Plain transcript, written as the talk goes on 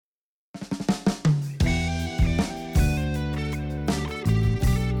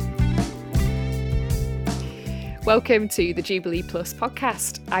Welcome to the Jubilee Plus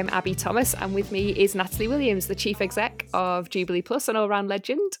podcast. I'm Abby Thomas, and with me is Natalie Williams, the Chief Exec of Jubilee Plus, an all-round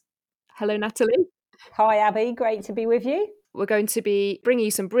legend. Hello, Natalie. Hi, Abby. Great to be with you. We're going to be bringing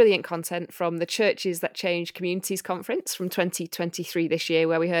you some brilliant content from the Churches That Change Communities Conference from 2023 this year,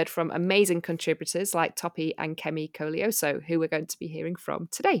 where we heard from amazing contributors like Tope and Kemi Koleoso, who we're going to be hearing from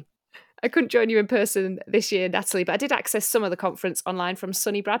today. I couldn't join you in person this year, Natalie, but I did access some of the conference online from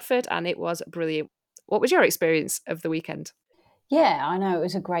sunny Bradford, and it was brilliant. What was your experience of the weekend? Yeah, I know it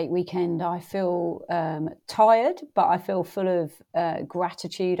was a great weekend. I feel tired, but I feel full of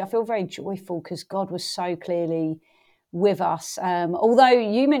gratitude. I feel very joyful because God was so clearly with us. Although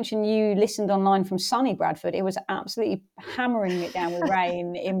you mentioned you listened online from sunny Bradford, it was absolutely hammering it down with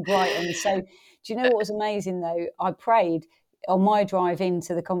rain in Brighton. So do you know what was amazing though? I prayed on my drive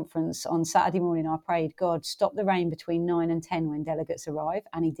into the conference on Saturday morning. I prayed, God, stop the rain between 9 and 10 when delegates arrive.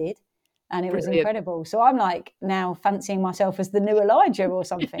 And he did. And it was incredible. So I'm like now fancying myself as the new Elijah or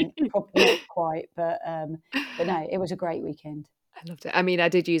something. Probably not quite, but no, it was a great weekend. I loved it. I mean, I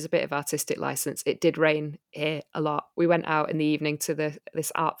did use a bit of artistic license. It did rain here a lot. We went out in the evening to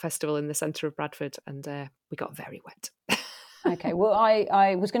this art festival in the centre of Bradford, and we got very wet. Okay, well,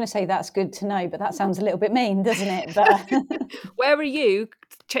 I was going to say that's good to know, but that sounds a little bit mean, doesn't it? But where were you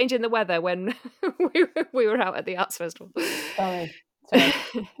changing the weather when we were out at the arts festival? Sorry.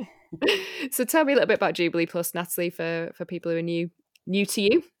 So tell me a little bit about Jubilee Plus, Natalie, for people who are new to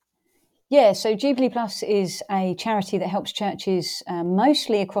you. Yeah, so Jubilee Plus is a charity that helps churches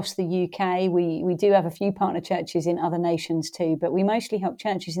mostly across the UK. We do have a few partner churches in other nations too, but we mostly help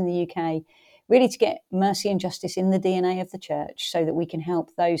churches in the UK really to get mercy and justice in the DNA of the church so that we can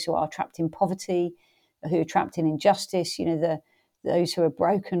help those who are trapped in poverty, who are trapped in injustice, those who are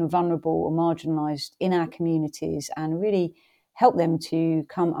broken, vulnerable or marginalised in our communities, and really help them to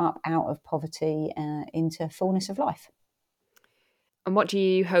come up out of poverty into fullness of life. And what do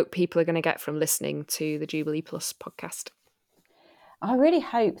you hope people are going to get from listening to the Jubilee Plus podcast? I really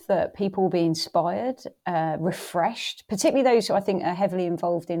hope that people will be inspired, refreshed, particularly those who I think are heavily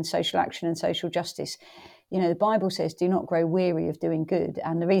involved in social action and social justice. The Bible says, do not grow weary of doing good.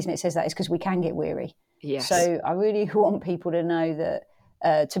 And the reason it says that is because we can get weary. Yes. So I really want people to know that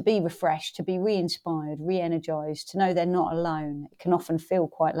to be refreshed, to be re-inspired, re-energized, to know they're not alone. It can often feel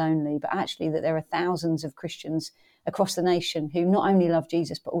quite lonely, but actually that there are thousands of Christians across the nation who not only love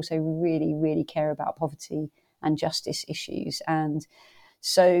Jesus, but also really, really care about poverty and justice issues. And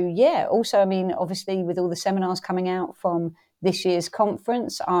so, yeah, also, I mean, obviously with all the seminars coming out from this year's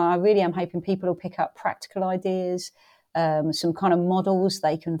conference, I really am hoping people will pick up practical ideas, some kind of models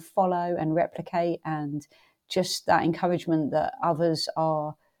they can follow and replicate, and just that encouragement that others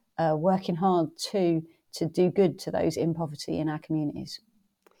are working hard to do good to those in poverty in our communities.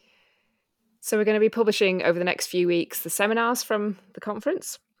 So we're going to be publishing over the next few weeks the seminars from the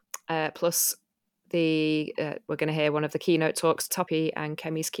conference, plus we're going to hear one of the keynote talks, Tope and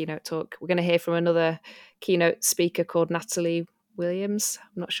Kemi's keynote talk. We're going to hear from another keynote speaker called Natalie Williams.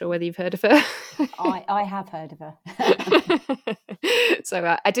 I'm not sure whether you've heard of her. I have heard of her.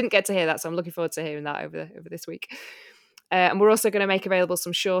 So I didn't get to hear that, so I'm looking forward to hearing that over this week. And we're also going to make available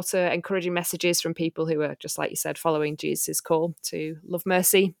some shorter, encouraging messages from people who are, just like you said, following Jesus' call to love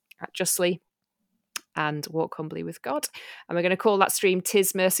mercy, act justly, and walk humbly with God. And we're going to call that stream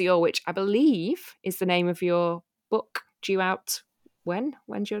Tis Mercy All, which I believe is the name of your book, due out when?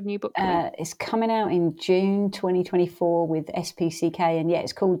 When's your new book coming out? It's coming out in June 2024 with SPCK, and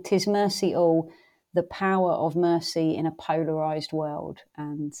it's called Tis Mercy All, The Power of Mercy in a Polarised World.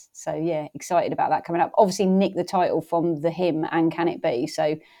 And so, excited about that coming up. Obviously nicked the title from the hymn, And Can It Be?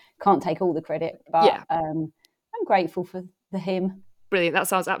 So can't take all the credit, but I'm grateful for the hymn. Brilliant. That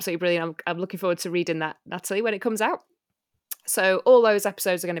sounds absolutely brilliant. I'm looking forward to reading that, Natalie, when it comes out. So all those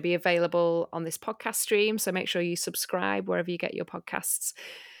episodes are going to be available on this podcast stream. So make sure you subscribe wherever you get your podcasts.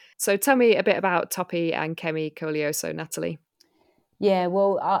 So tell me a bit about Tope and Kemi Koleoso, Natalie. Yeah,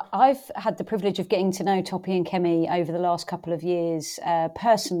 well, I've had the privilege of getting to know Tope and Kemi over the last couple of years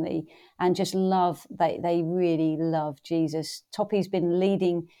personally, and just they really love Jesus. Tope's been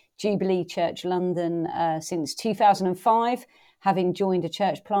leading Jubilee Church London since 2005, having joined a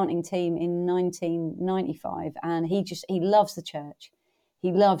church planting team in 1995. And he loves the church.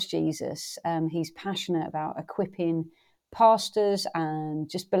 He loves Jesus. He's passionate about equipping pastors and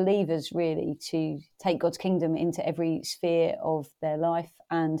just believers really to take God's kingdom into every sphere of their life.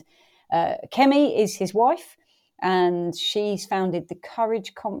 And Kemi is his wife, and she's founded the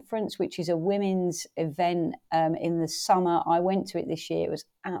Courage Conference, which is a women's event in the summer. I went to it this year. It was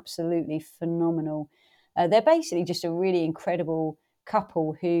absolutely phenomenal. They're basically just a really incredible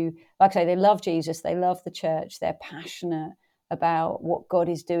couple who, like I say, they love Jesus, they love the church, they're passionate about what God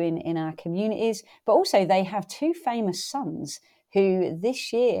is doing in our communities, but also they have two famous sons who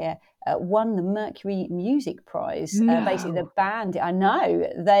this year won the Mercury Music Prize. Basically, the No. band, I know,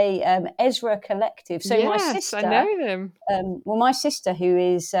 they Ezra Collective. So my Yes, I sister, know them. my sister, who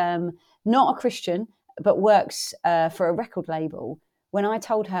is not a Christian but works for a record label, when I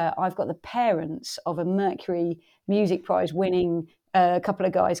told her I've got the parents of a Mercury Music Prize winning a couple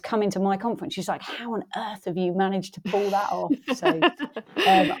of guys come into my conference, she's like, how on earth have you managed to pull that off? So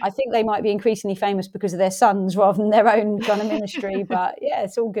I think they might be increasingly famous because of their sons rather than their own kind of ministry. But yeah,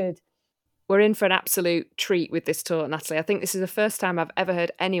 it's all good. We're in for an absolute treat with this talk, Natalie. I think this is the first time I've ever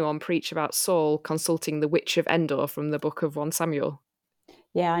heard anyone preach about Saul consulting the witch of Endor from the book of 1 Samuel.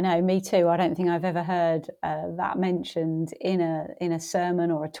 Yeah, I know. Me too. I don't think I've ever heard that mentioned in a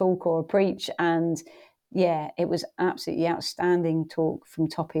sermon or a talk or a preach. And yeah, it was absolutely outstanding talk from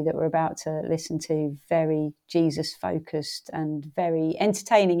Tope that we're about to listen to. Very Jesus focused and very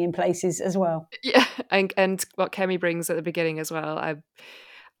entertaining in places as well. Yeah, and what Kemi brings at the beginning as well.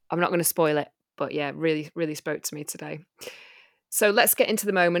 I'm not going to spoil it, but yeah, really, really spoke to me today. So let's get into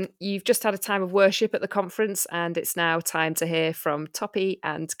the moment. You've just had a time of worship at the conference, and it's now time to hear from Tope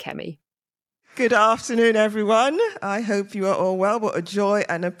and Kemi. Good afternoon, everyone. I hope you are all well. What a joy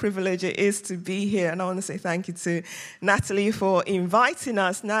and a privilege it is to be here. And I want to say thank you to Natalie for inviting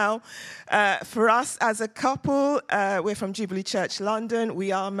us. Now, for us as a couple, we're from Jubilee Church, London.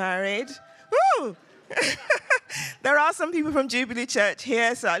 We are married. Woo! There are some people from Jubilee Church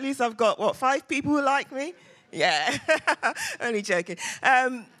here, so at least I've got, 5 people who like me? Yeah, only joking.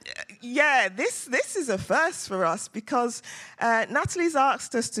 This is a first for us because Natalie's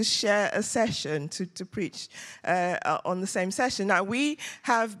asked us to share a session to preach on the same session. Now, we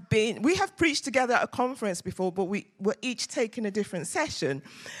have preached together at a conference before, but we were each taking a different session.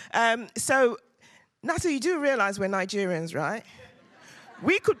 So, Natalie, you do realize we're Nigerians, right?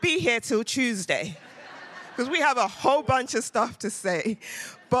 We could be here till Tuesday because we have a whole bunch of stuff to say.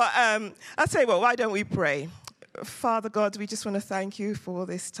 But I'll tell you what, why don't we pray? Father God, we just want to thank you for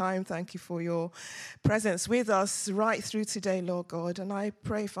this time. Thank you for your presence with us right through today, Lord God. And I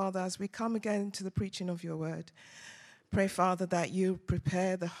pray, Father, as we come again to the preaching of your word, pray, Father, that you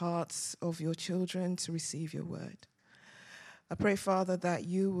prepare the hearts of your children to receive your word. I pray, Father, that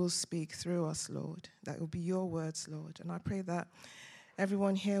you will speak through us, Lord. That will be your words, Lord. And I pray that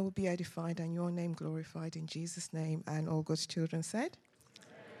everyone here will be edified and your name glorified in Jesus' name. And all God's children said,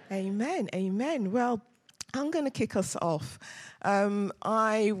 Amen. Amen. Well, I'm going to kick us off.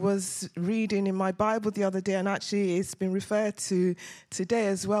 I was reading in my Bible the other day, and actually it's been referred to today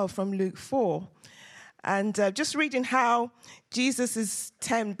as well from Luke 4. And just reading how Jesus is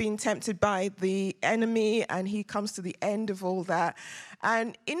being tempted by the enemy, and he comes to the end of all that.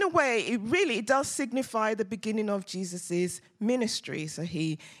 And in a way, it really does signify the beginning of Jesus's ministry. So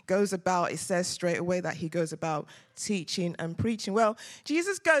he goes about, it says straight away that he goes about teaching and preaching. Well,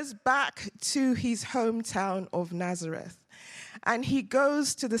 Jesus goes back to his hometown of Nazareth, and he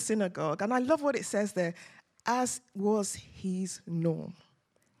goes to the synagogue. And I love what it says there, as was his norm.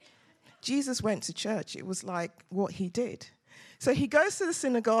 Jesus went to church. It was like what he did. So he goes to the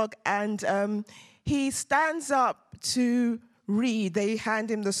synagogue and he stands up to read. They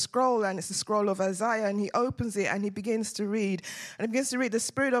hand him the scroll, and it's the scroll of Isaiah, and he opens it and he begins to read. And he begins to read, "The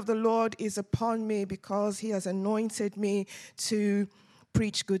Spirit of the Lord is upon me because he has anointed me to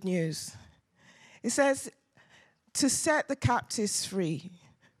preach good news." It says, to set the captives free,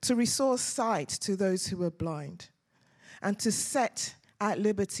 to restore sight to those who are blind, and to set at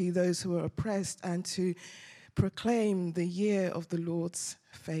liberty those who are oppressed, and to proclaim the year of the Lord's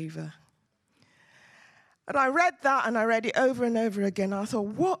favor. And I read that, and I read it over and over again. I thought,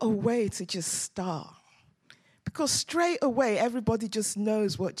 what a way to just start. Because straight away, everybody just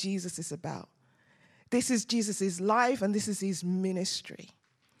knows what Jesus is about. This is Jesus' life, and this is his ministry.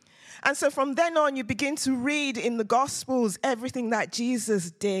 And so from then on, you begin to read in the Gospels everything that Jesus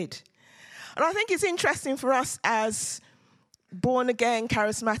did. And I think it's interesting for us as born-again,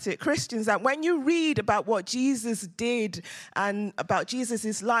 charismatic Christians, that when you read about what Jesus did and about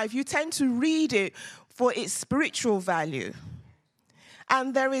Jesus' life, you tend to read it for its spiritual value.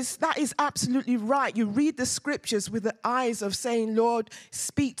 And that is absolutely right. You read the scriptures with the eyes of saying, Lord,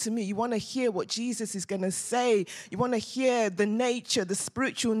 speak to me. You want to hear what Jesus is going to say. You want to hear the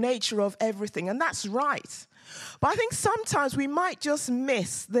spiritual nature of everything. And that's right. But I think sometimes we might just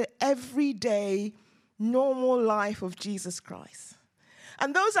miss the everyday normal life of Jesus Christ.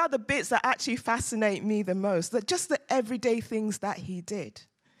 And those are the bits that actually fascinate me the most, that just the everyday things that he did.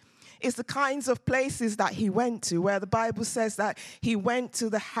 is the kinds of places that he went to, where the Bible says that he went to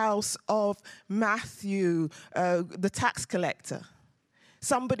the house of Matthew, the tax collector.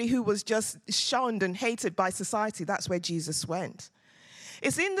 Somebody who was just shunned and hated by society. That's where Jesus went.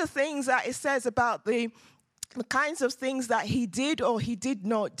 It's in the things that it says about the kinds of things that he did or he did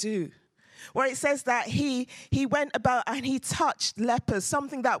not do. Where it says that he went about and he touched lepers,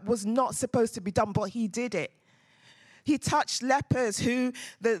 something that was not supposed to be done, but he did it. He touched lepers who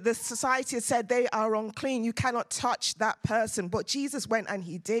the society had said they are unclean. You cannot touch that person. But Jesus went and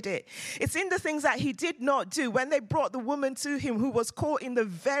he did it. It's in the things that he did not do. When they brought the woman to him who was caught in the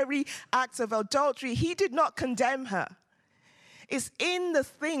very act of adultery, he did not condemn her. It's in the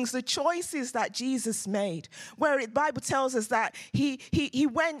things, the choices that Jesus made, where the Bible tells us that he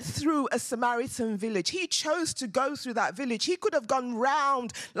went through a Samaritan village. He chose to go through that village. He could have gone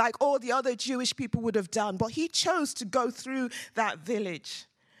round like all the other Jewish people would have done, but he chose to go through that village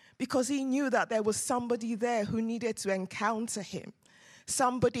because he knew that there was somebody there who needed to encounter him.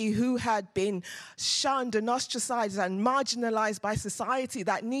 Somebody who had been shunned and ostracized and marginalized by society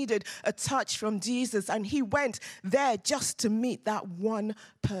that needed a touch from Jesus. And he went there just to meet that one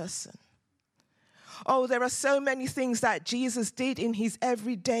person. Oh, there are so many things that Jesus did in his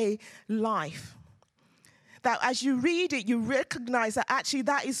everyday life, that as you read it, you recognize that actually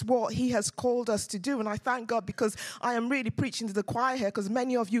that is what he has called us to do. And I thank God, because I am really preaching to the choir here, because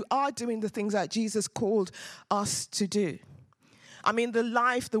many of you are doing the things that Jesus called us to do. I mean, the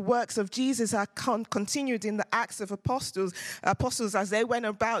life, the works of Jesus are continued in the Acts of Apostles as they went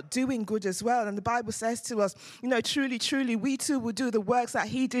about doing good as well. And the Bible says to us, truly, truly, we too will do the works that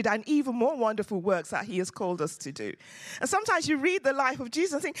he did and even more wonderful works that he has called us to do. And sometimes you read the life of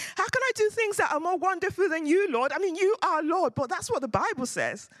Jesus and think, how can I do things that are more wonderful than you, Lord? I mean, you are Lord, but that's what the Bible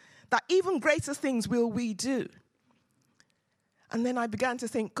says, that even greater things will we do. And then I began to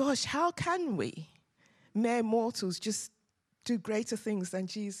think, gosh, how can we, mere mortals, just do greater things than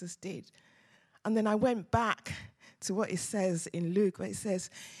Jesus did? And then I went back to what it says in Luke, where it says,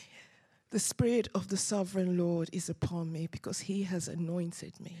 the Spirit of the Sovereign Lord is upon me because he has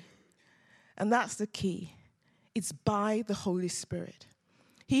anointed me. And that's the key. It's by the Holy Spirit.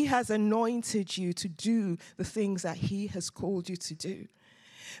 He has anointed you to do the things that he has called you to do.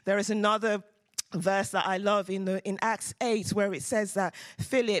 There is another verse that I love in Acts 8, where it says that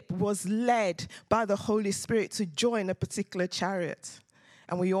Philip was led by the Holy Spirit to join a particular chariot.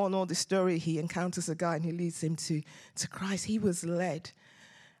 And we all know the story. He encounters a guy and he leads him to Christ. He was led.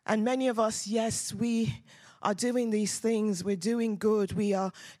 And many of us, yes, we are doing these things. We're doing good. We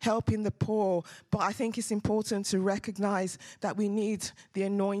are helping the poor. But I think it's important to recognize that we need the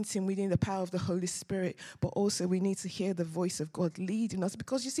anointing. We need the power of the Holy Spirit. But also we need to hear the voice of God leading us.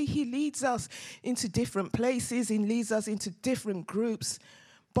 Because you see, he leads us into different places. He leads us into different groups.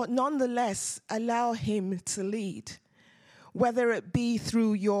 But nonetheless, allow him to lead. Whether it be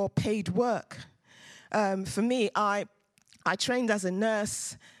through your paid work. For me, I trained as a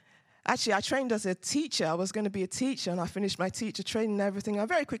nurse. Actually, I trained as a teacher. I was going to be a teacher, and I finished my teacher training and everything. I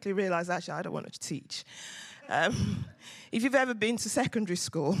very quickly realized, actually, I don't want to teach. If you've ever been to secondary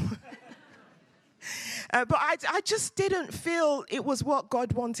school. But I just didn't feel it was what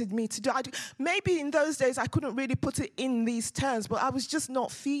God wanted me to do. Maybe in those days, I couldn't really put it in these terms, but I was just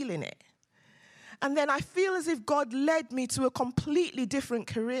not feeling it. And then I feel as if God led me to a completely different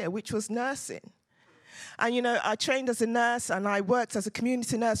career, which was nursing. And, I trained as a nurse and I worked as a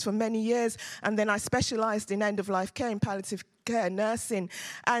community nurse for many years. And then I specialized in end-of-life care and palliative care nursing.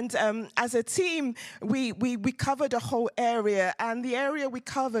 And as a team, we covered a whole area. And the area we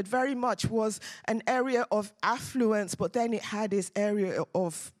covered very much was an area of affluence, but then it had this area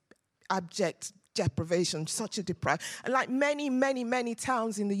of abject deprivation, such a deprived. And like many, many, many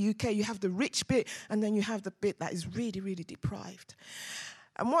towns in the UK, you have the rich bit and then you have the bit that is really, really deprived.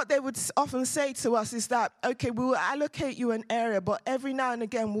 And what they would often say to us is that, okay, we'll allocate you an area, but every now and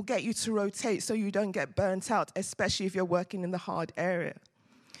again we'll get you to rotate so you don't get burnt out, especially if you're working in the hard area.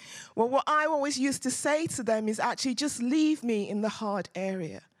 Well, what I always used to say to them is actually just leave me in the hard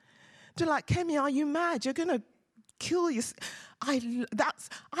area. They're like, Kemi, are you mad? You're going to kill yourself.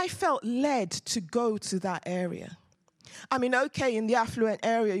 I felt led to go to that area. I mean, okay, in the affluent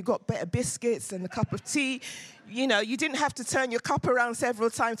area, you got better biscuits and a cup of tea. You didn't have to turn your cup around several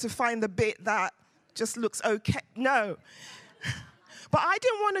times to find the bit that just looks okay. No. But I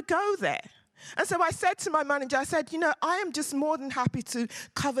didn't want to go there. And so I said to my manager, I said, I am just more than happy to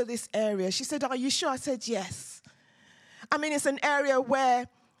cover this area. She said, are you sure? I said, yes. I mean, it's an area where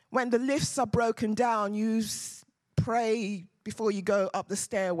when the lifts are broken down, you pray before you go up the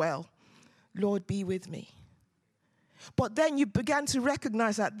stairwell, Lord, be with me. But then you began to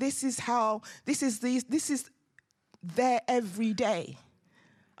recognize that this is there every day.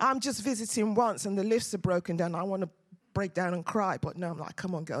 I'm just visiting once and the lifts are broken down. I want to break down and cry. But no, I'm like,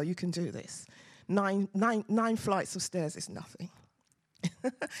 come on, girl, you can do this. Nine flights of stairs is nothing.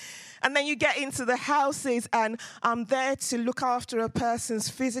 And then you get into the houses and I'm there to look after a person's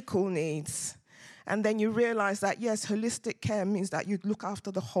physical needs. And then you realize that, yes, holistic care means that you look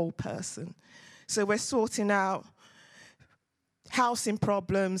after the whole person. So we're sorting out housing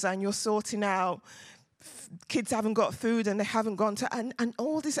problems and you're sorting out kids haven't got food and they haven't gone to, and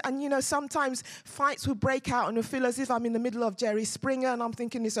all this. And, you know, sometimes fights will break out and I feel as if I'm in the middle of Jerry Springer and I'm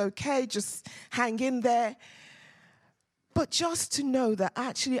thinking it's okay, just hang in there. But just to know that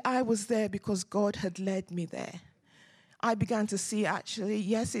actually I was there because God had led me there. I began to see actually,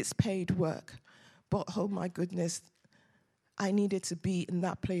 yes, it's paid work, but oh my goodness, I needed to be in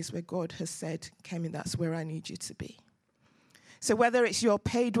that place where God has said, Kemi, that's where I need you to be. So whether it's your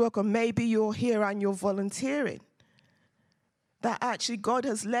paid work or maybe you're here and you're volunteering, that actually God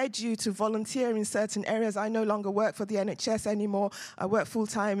has led you to volunteer in certain areas. I no longer work for the NHS anymore. I work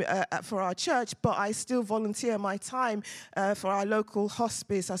full-time for our church, but I still volunteer my time for our local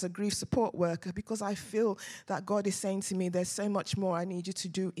hospice as a grief support worker because I feel that God is saying to me, there's so much more I need you to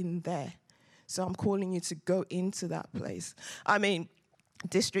do in there. So I'm calling you to go into that place. I mean,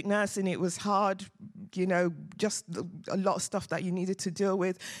 district nursing, it was hard, you know, just a lot of stuff that you needed to deal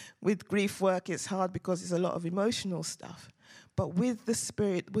with. With grief work, it's hard because it's a lot of emotional stuff. But with the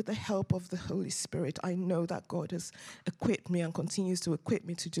Spirit, with the help of the Holy Spirit, I know that God has equipped me and continues to equip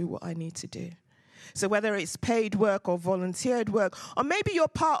me to do what I need to do. So whether it's paid work or volunteered work, or maybe you're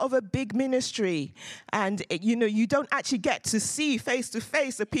part of a big ministry and, you know, you don't actually get to see face to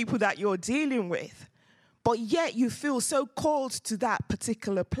face the people that you're dealing with. But yet you feel so called to that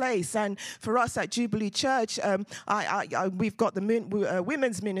particular place. And for us at Jubilee Church, we've got the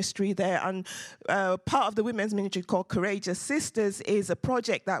women's ministry there. And part of the women's ministry called Courageous Sisters is a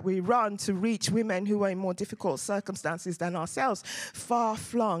project that we run to reach women who are in more difficult circumstances than ourselves,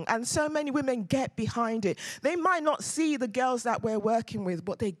 far-flung. And so many women get behind it. They might not see the girls that we're working with,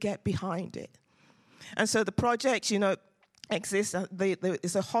 but they get behind it. And so the project, you know, exists.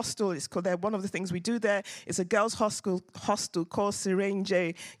 It's a hostel. It's called. One of the things we do there is a girls' hostel called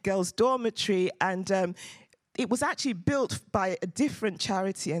Serenge Girls' Dormitory, and it was actually built by a different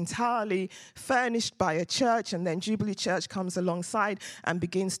charity entirely, furnished by a church, and then Jubilee Church comes alongside and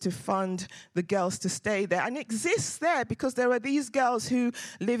begins to fund the girls to stay there. And it exists there because there are these girls who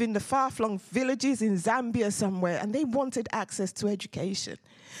live in the far-flung villages in Zambia somewhere, and they wanted access to education.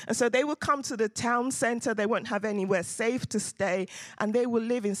 And so they would come to the town center, they won't have anywhere safe to stay, and they will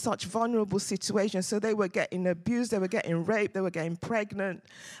live in such vulnerable situations. So they were getting abused, they were getting raped, they were getting pregnant,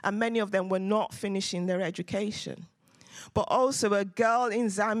 and many of them were not finishing their education. But also a girl in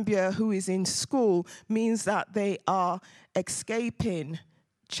Zambia who is in school means that they are escaping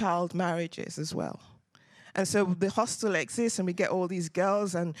child marriages as well. And so the hostel exists and we get all these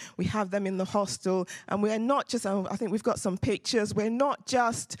girls and we have them in the hostel, and we're not just, I think we've got some pictures, we're not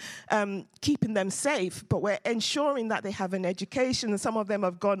just keeping them safe, but we're ensuring that they have an education, and some of them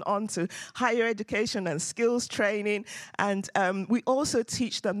have gone on to higher education and skills training, and we also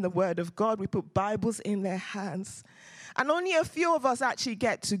teach them the Word of God. We put Bibles in their hands. And only a few of us actually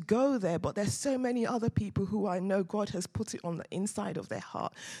get to go there, but there's so many other people who I know God has put it on the inside of their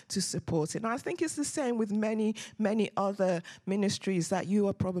heart to support it. And I think it's the same with many, many other ministries that you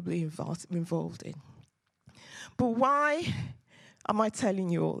are probably involved in. But why am I telling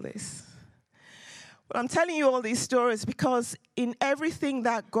you all this? Well, I'm telling you all these stories because in everything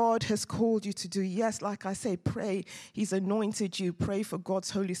that God has called you to do, yes, like I say, pray. He's anointed you. Pray for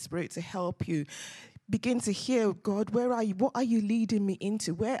God's Holy Spirit to help you. Begin to hear, God, where are you? What are you leading me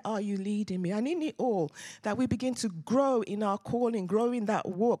into? Where are you leading me? And in it all, that we begin to grow in our calling, grow in that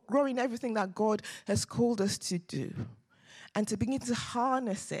walk, grow in everything that God has called us to do, and to begin to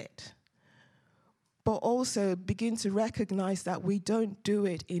harness it, but also begin to recognize that we don't do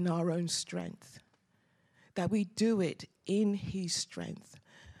it in our own strength, that we do it in His strength.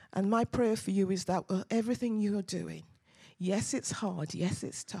 And my prayer for you is that everything you're doing, yes, it's hard, yes,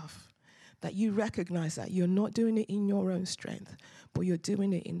 it's tough, that you recognize that you're not doing it in your own strength, but you're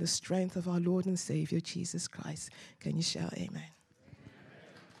doing it in the strength of our Lord and Savior, Jesus Christ. Can you shout amen?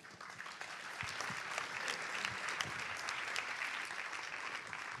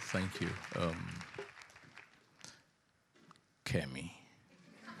 Thank you, Kemi.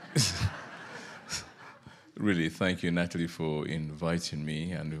 Really, thank you, Natalie, for inviting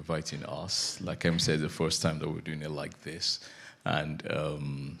me and inviting us. Like Kemi said, the first time that we're doing it like this. And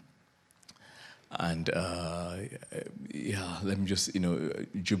And let me just,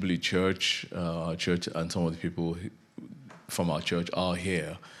 Jubilee Church, our church, and some of the people from our church are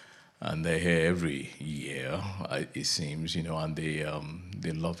here, and they're here every year, it seems, and they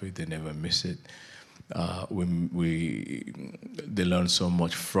love it, they never miss it. They learn so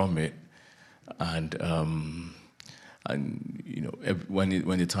much from it, and when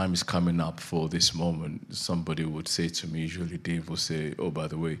the time is coming up for this moment, somebody would say to me, usually Dave will say, oh, by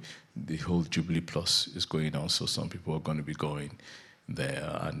the way, the whole Jubilee Plus is going on, so some people are going to be going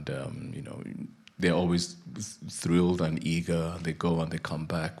there, and they're always thrilled and eager. They go and they come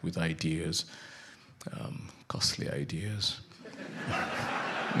back with ideas, costly ideas.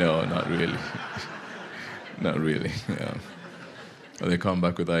 No, not really. Not really. Yeah. They come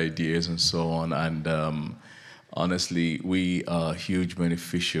back with ideas and so on, and honestly, we are huge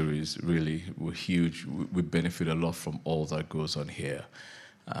beneficiaries, really. We're huge. We benefit a lot from all that goes on here.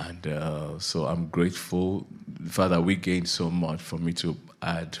 And so I'm grateful. The fact that we gain so much, for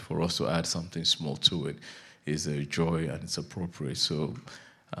us to add something small to it is a joy, and it's appropriate. So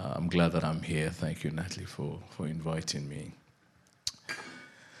I'm glad that I'm here. Thank you, Natalie, for inviting me.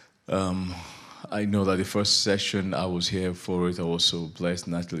 I know that the first session I was here for it, I was so blessed,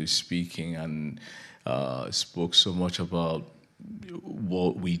 Natalie speaking, and spoke so much about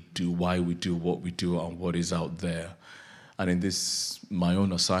what we do, why we do what we do, and what is out there. And in this, my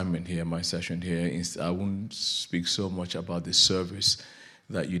own assignment here, my session here, I won't speak so much about the service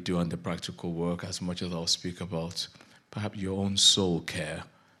that you do and the practical work as much as I'll speak about perhaps your own soul care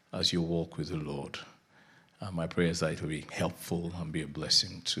as you walk with the Lord. My prayer is that it will be helpful and be a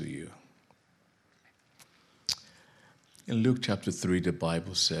blessing to you. In Luke chapter 3, the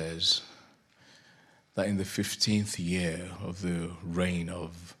Bible says that in the 15th year of the reign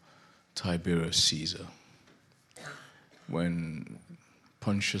of Tiberius Caesar, when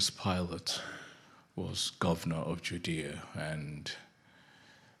Pontius Pilate was governor of Judea and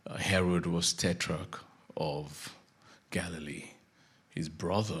Herod was tetrarch of Galilee, his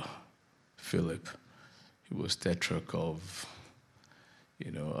brother Philip, he was tetrarch of, I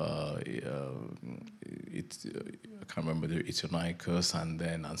can't remember, the Itonicus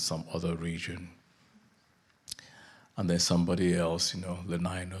and some other region. And then somebody else,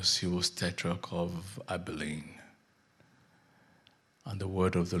 Linus, he was tetrarch of Abilene. And the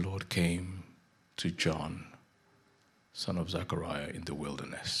word of the Lord came to John, son of Zechariah, in the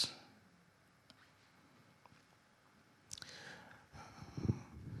wilderness.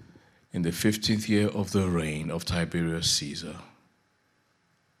 In the 15th year of the reign of Tiberius Caesar,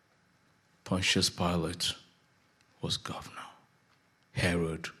 Pontius Pilate was governor.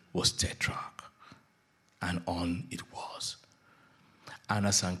 Herod was tetrarch. And on it was.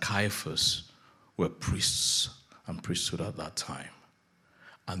 Annas and Caiaphas were priests and priesthood at that time.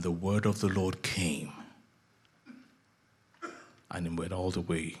 And the word of the Lord came, and it went all the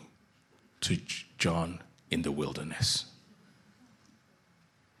way to John in the wilderness.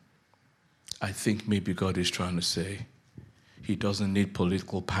 I think maybe God is trying to say he doesn't need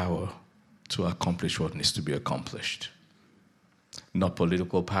political power to accomplish what needs to be accomplished. Not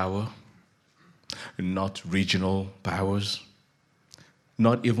political power, not regional powers,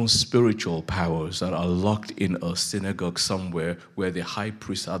 not even spiritual powers that are locked in a synagogue somewhere where the high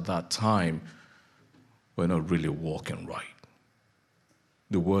priest at that time were not really walking right.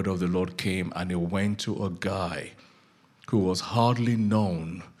 The word of the Lord came, and it went to a guy who was hardly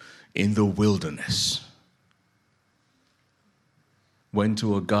known in the wilderness. Went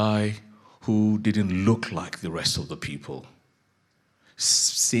to a guy who didn't look like the rest of the people.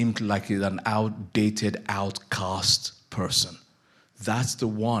 Seemed like an outdated, outcast person. That's the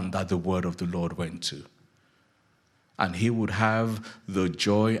one that the word of the Lord went to. And he would have the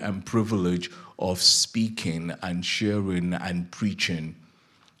joy and privilege of speaking and sharing and preaching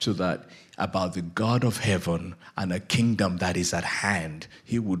so that about the God of heaven and a kingdom that is at hand.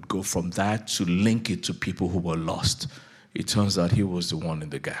 He would go from that to link it to people who were lost. It turns out he was the one in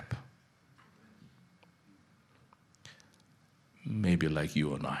the gap. Maybe like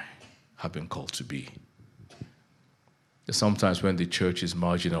you and I have been called to be. Sometimes when the church is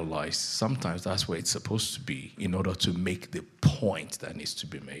marginalized, sometimes that's where it's supposed to be in order to make the point that needs to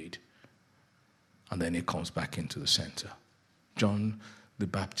be made. And then it comes back into the center. John the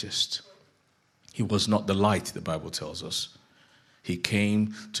Baptist, he was not the light, the Bible tells us. He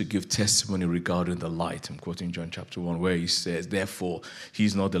came to give testimony regarding the light. I'm quoting John chapter 1, where he says, therefore,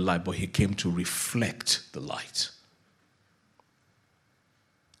 he's not the light, but he came to reflect the light.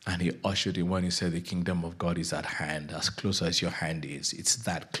 And he ushered in when he said the kingdom of God is at hand, as close as your hand is. It's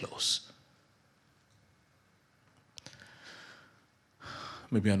that close.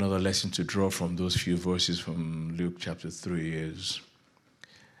 maybe another lesson to draw from those few verses from Luke chapter 3 is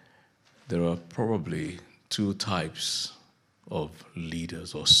there are probably two types of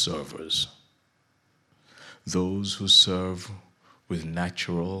leaders or servers. Those who serve with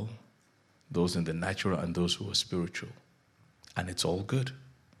natural, those in the natural, and those who are spiritual. And it's all good.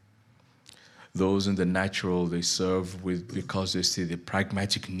 Those in the natural, they serve with because they see the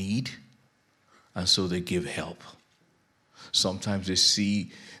pragmatic need, and so they give help. Sometimes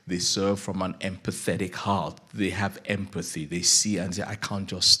they serve from an empathetic heart. They have empathy. They see and say, I can't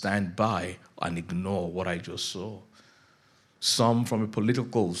just stand by and ignore what I just saw. Some from a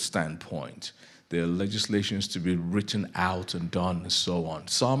political standpoint, there are legislations to be written out and done and so on.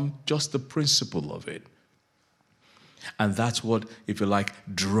 Some just the principle of it. And that's what, if you like,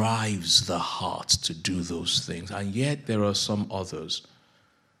 drives the heart to do those things. And yet there are some others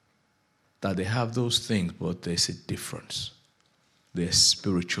that they have those things, but there's a difference. They're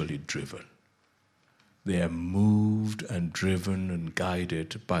spiritually driven. They are moved and driven and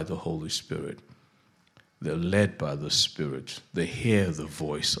guided by the Holy Spirit. They're led by the Spirit. They hear the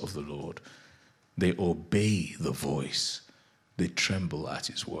voice of the Lord. They obey the voice. They tremble at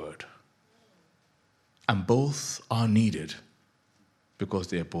His word. And both are needed because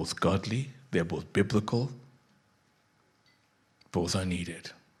they are both godly, they are both biblical. Both are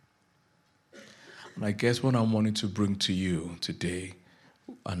needed. And I guess what I'm wanting to bring to you today,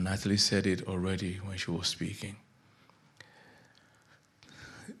 and Natalie said it already when she was speaking,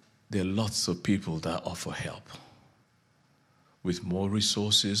 there are lots of people that offer help with more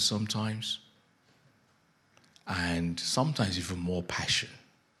resources sometimes, and sometimes even more passion.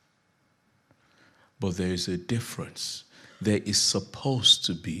 But there is a difference. There is supposed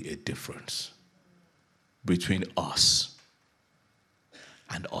to be a difference between us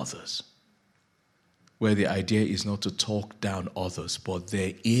and others, where the idea is not to talk down others, but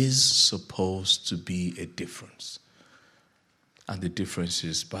there is supposed to be a difference. And the difference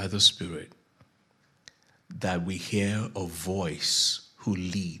is by the Spirit that we hear a voice who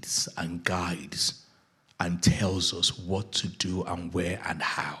leads and guides and tells us what to do and where and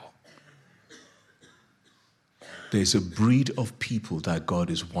how. There's a breed of people that God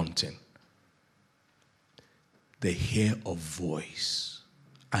is wanting. They hear a voice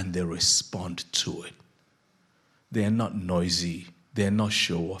and they respond to it. They are not noisy. They are not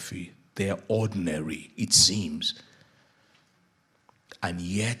show-offy. They are ordinary, it seems. And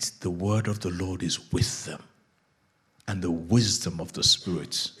yet the word of the Lord is with them. And the wisdom of the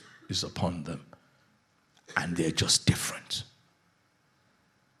Spirit is upon them. And they're just different.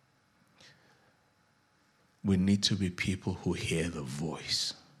 We need to be people who hear the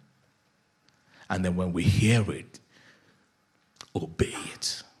voice. And then when we hear it, obey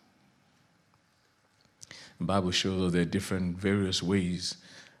it. The Bible shows that there are different, various ways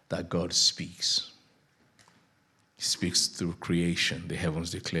that God speaks. He speaks through creation. The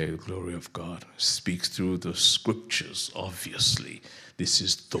heavens declare the glory of God. He speaks through the scriptures, obviously. This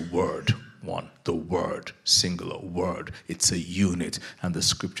is the word, one. The word, singular word. It's a unit, and the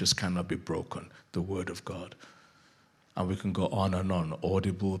scriptures cannot be broken. The word of God. And we can go on and on.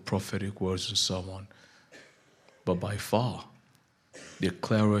 Audible, prophetic words, and so on. But by far, the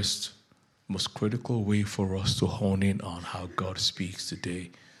clearest, most critical way for us to hone in on how God speaks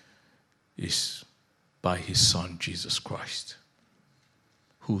today is by His Son, Jesus Christ,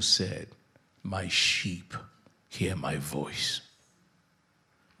 who said, my sheep hear my voice,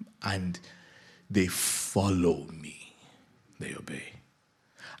 and they follow me, they obey,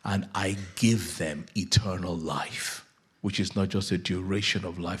 and I give them eternal life, which is not just a duration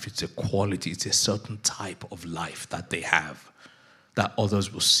of life, it's a quality, it's a certain type of life that they have, that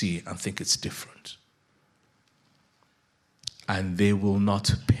others will see and think it's different. And they will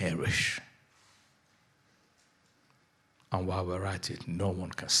not perish. And while we're at it, no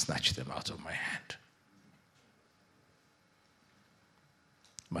one can snatch them out of my hand.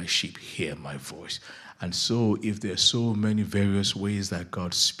 My sheep hear my voice. And so, if there are so many various ways that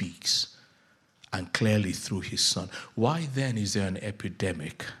God speaks, and clearly through His Son, why then is there an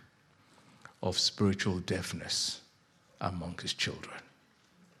epidemic of spiritual deafness among His children?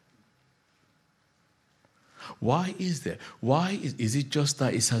 Why is there? Why is it just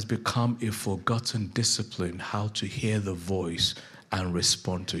that it has become a forgotten discipline how to hear the voice and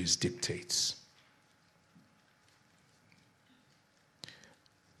respond to His dictates?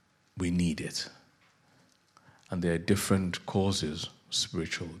 We need it. And there are different causes of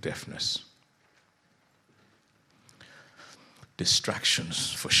spiritual deafness.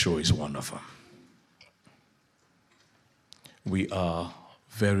 Distractions, for sure, is one of them. We are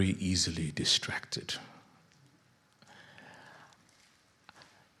very easily distracted.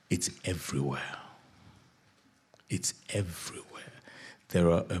 It's everywhere. It's everywhere. There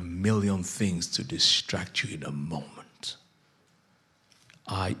are a million things to distract you in a moment.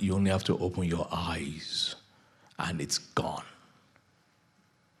 You only have to open your eyes and it's gone.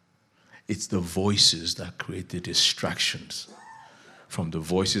 It's the voices that create the distractions. From the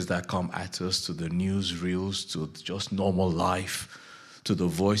voices that come at us, to the newsreels, to just normal life, to the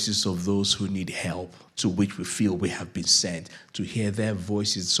voices of those who need help, to which we feel we have been sent, to hear their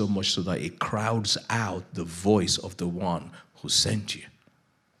voices so much so that it crowds out the voice of the one who sent you.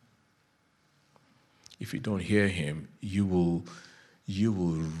 If you don't hear him, you will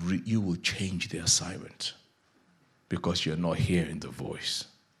change the assignment because you're not hearing the voice.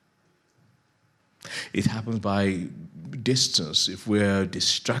 It happens by distance. If we're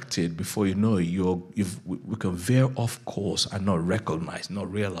distracted, before you know it, we can veer off course and not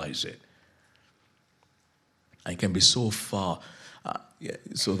realize it. And it can be so far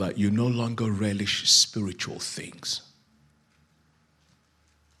so that you no longer relish spiritual things.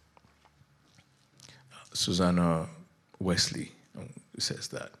 Susanna Wesley says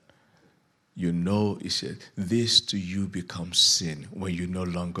that. He said, this to you becomes sin when you no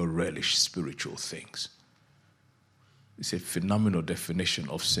longer relish spiritual things. It's a phenomenal definition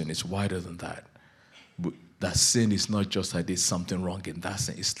of sin. It's wider than that. But that sin is not just I did something wrong in that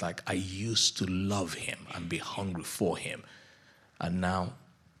sense. It's like I used to love him and be hungry for him. And now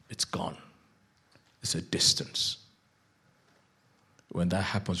it's gone. It's a distance. When that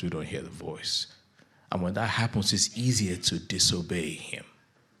happens, we don't hear the voice. And when that happens, it's easier to disobey him.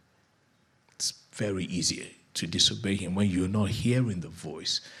 It's very easy to disobey him when you're not hearing the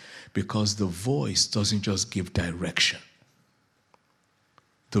voice, because the voice doesn't just give direction.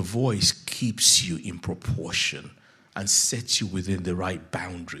 The voice keeps you in proportion and sets you within the right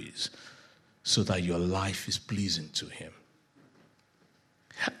boundaries so that your life is pleasing to him.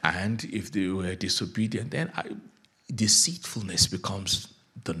 And if they were disobedient, then deceitfulness becomes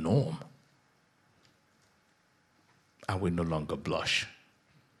the norm. And we no longer blush.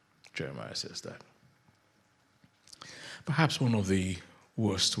 Jeremiah says that. Perhaps one of the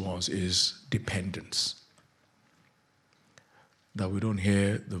worst ones is dependence. That we don't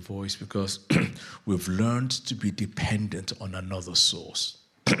hear the voice because we've learned to be dependent on another source.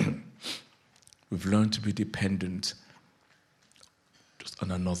 We've learned to be dependent just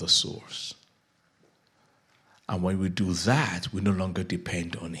on another source. And when we do that, we no longer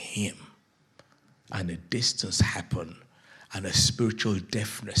depend on him. And a distance happens, and a spiritual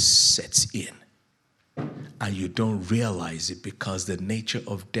deafness sets in. And you don't realize it because the nature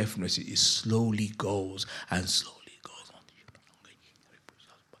of deafness is slowly goes and slowly goes on.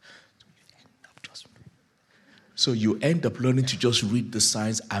 So you end up learning to just read the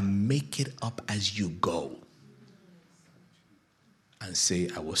signs and make it up as you go. And say,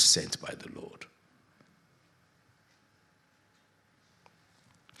 I was sent by the Lord.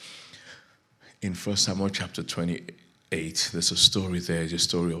 In 1 Samuel chapter 28, there's a story there, the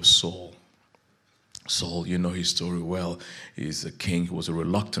story of Saul. Saul, you know his story well. He's a king. He was a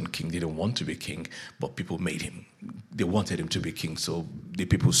reluctant king. He didn't want to be king, but people made him. They wanted him to be king. So the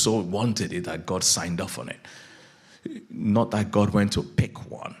people so wanted it that God signed off on it. Not that God went to pick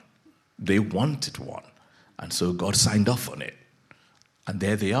one. They wanted one. And so God signed off on it. And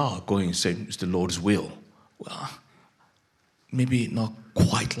there they are going saying, it's the Lord's will. Well, maybe not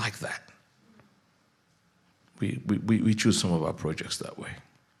quite like that. We choose some of our projects that way.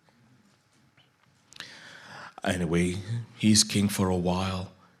 Anyway, he's king for a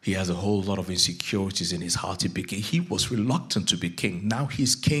while. He has a whole lot of insecurities in his heart to be king. He was reluctant to be king. Now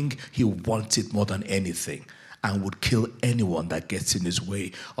he's king. He wants it more than anything and would kill anyone that gets in his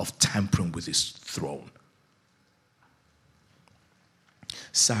way of tampering with his throne.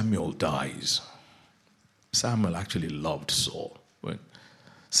 Samuel dies. Samuel actually loved Saul. When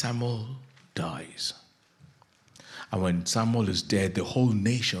Samuel dies. And when Samuel is dead, the whole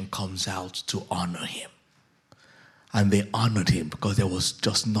nation comes out to honor him. And they honored him because there was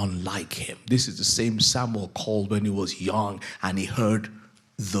just none like him. This is the same Samuel called when he was young and he heard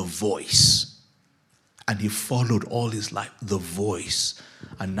the voice. And he followed all his life, the voice.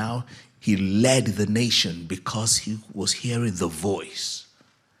 And now he led the nation because he was hearing the voice.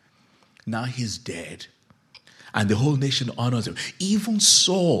 Now he's dead. And the whole nation honors him. Even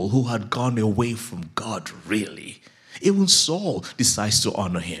Saul, who had gone away from God, really, even Saul decides to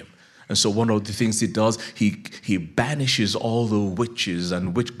honor him. And so one of the things he does, he banishes all the witches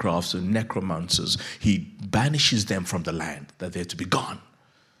and witchcrafts and necromancers. He banishes them from the land, that they're to be gone.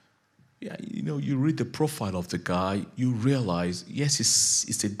 Yeah, you know, you read the profile of the guy, you realize, yes,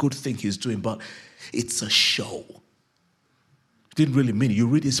 it's a good thing he's doing, but it's a show. didn't really mean it. You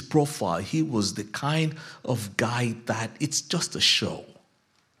read his profile, he was the kind of guy that it's just a show.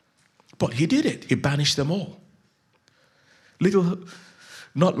 But he did it. He banished them all.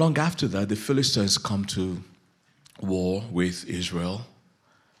 Not long after that, the Philistines come to war with Israel.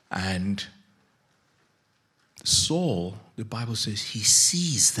 And Saul, the Bible says, he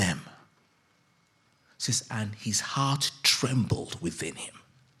sees them. It says, and his heart trembled within him.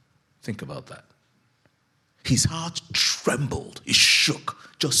 Think about that. His heart trembled. It shook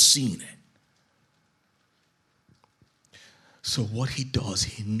just seeing it. So what he does,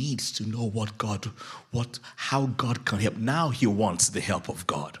 he needs to know how God can help. Now he wants the help of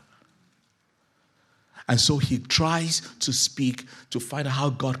God. And so he tries to speak to find out how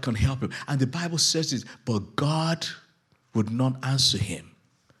God can help him. And the Bible says it, but God would not answer him,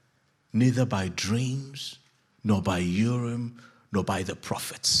 neither by dreams, nor by Urim, nor by the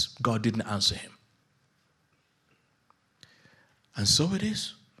prophets. God didn't answer him. And so it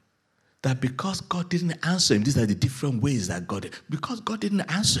is that because God didn't answer him, these are the different ways that God did. Because God didn't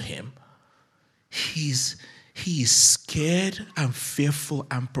answer him, he is scared and fearful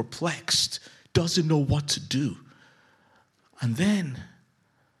and perplexed, doesn't know what to do. And then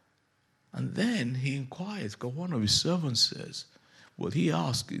he inquires, because one of his servants says, well, he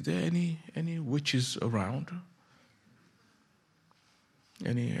asked, is there any witches around?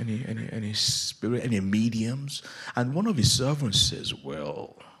 Any spirit, any mediums? And one of his servants says,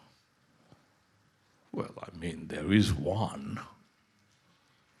 well, I mean, there is one.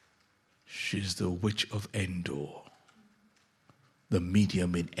 She's the witch of Endor. The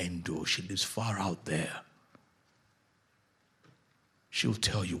medium in Endor. She lives far out there. She'll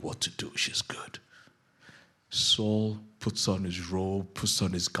tell you what to do. She's good. Saul puts on his robe, puts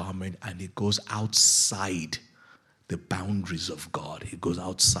on his garment, and he goes outside the boundaries of God. He goes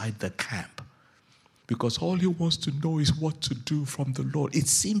outside the camp. Because all he wants to know is what to do from the Lord. It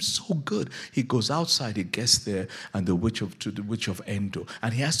seems so good. He goes outside, he gets there, and to the witch of Endor.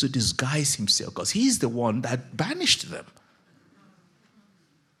 And he has to disguise himself because he's the one that banished them.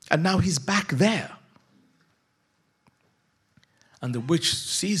 And now he's back there. And the witch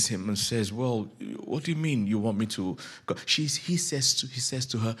sees him and says, well, what do you mean you want me to go? He says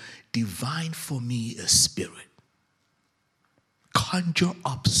to her, divine for me a spirit. Conjure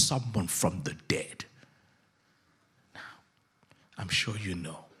up someone from the dead. Now, I'm sure you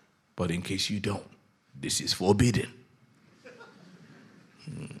know, but in case you don't, this is forbidden.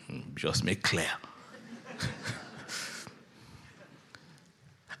 Just make clear.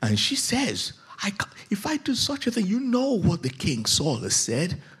 And she says, if I do such a thing, you know what the king Saul has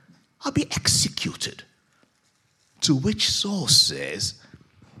said, I'll be executed. To which Saul says,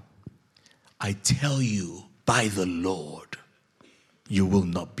 I tell you by the Lord, you will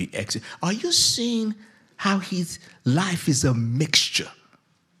not be executed. Are you seeing how his life is a mixture?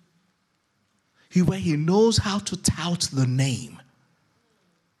 Where he knows how to tout the name,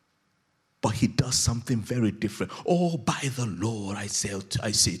 but he does something very different. Oh, by the Lord, I say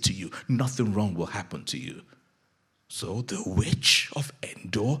to you, nothing wrong will happen to you. So the witch of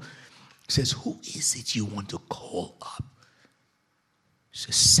Endor says, who is it you want to call up? She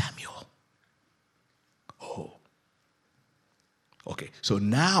says, Samuel. Oh. Okay, so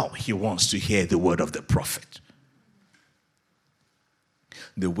now he wants to hear the word of the prophet.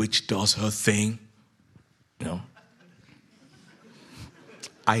 The witch does her thing.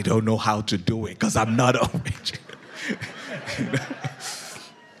 I don't know how to do it because I'm not a witch.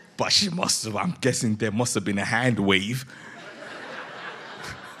 But she must have, I'm guessing there must have been a hand wave.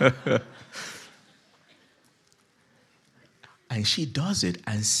 And she does it,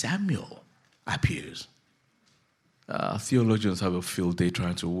 and Samuel appears. Theologians have a field day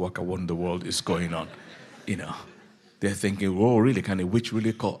trying to work out what in the world is going on. They're thinking, oh, really? Can a witch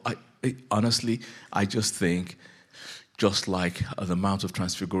really call? Honestly, I just think, just like the Mount of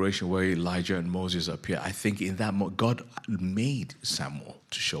Transfiguration where Elijah and Moses appear, I think in that God made Samuel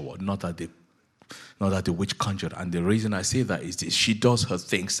to show up, not that the witch conjured. And the reason I say that is this: she does her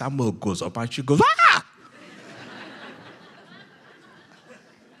thing. Samuel goes up and she goes, ah!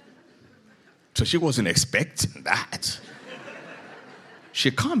 So she wasn't expecting that.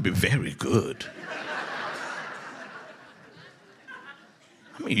 She can't be very good.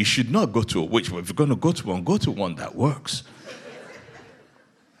 I mean, you should not go to a witch, but if you're going to go to one that works.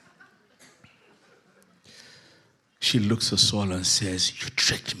 She looks at Saul and says, you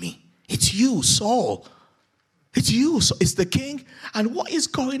tricked me. It's you, Saul. It's you. It's the king. And what is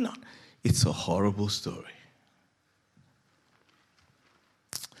going on? It's a horrible story.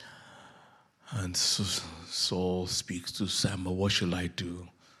 And so Saul speaks to Samuel, what shall I do?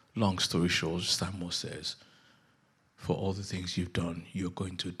 Long story short, Samuel says, for all the things you've done, you're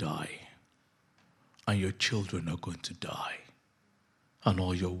going to die. And your children are going to die. And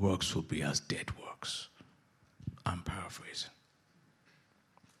all your works will be as dead works. I'm paraphrasing.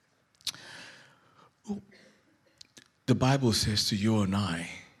 The Bible says to you and I,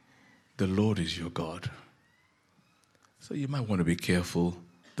 the Lord is your God. So you might want to be careful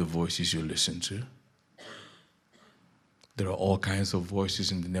the voices you listen to. There are all kinds of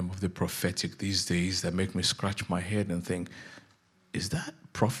voices in the name of the prophetic these days that make me scratch my head and think, is that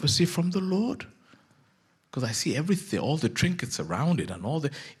prophecy from the Lord? Because I see everything, all the trinkets around it and all the,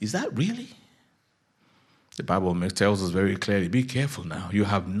 is that really? The Bible tells us very clearly, be careful now. You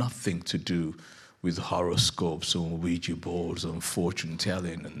have nothing to do with horoscopes and Ouija boards and fortune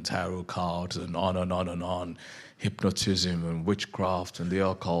telling and tarot cards and on and on and on, hypnotism and witchcraft and the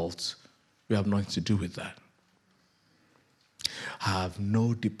occult. We have nothing to do with that. Have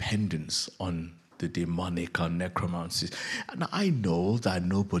no dependence on the demonic and necromancy. And I know that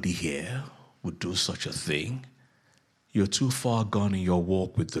nobody here would do such a thing. You're too far gone in your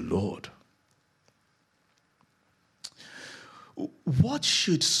walk with the Lord. What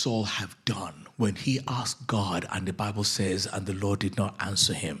should Saul have done when he asked God and the Bible says, and the Lord did not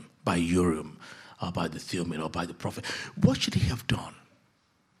answer him by Urim, or by the Thummim, or by the prophet? What should he have done?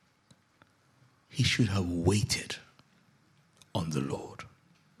 He should have waited on the Lord.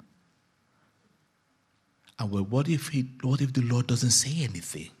 And well, what if the Lord doesn't say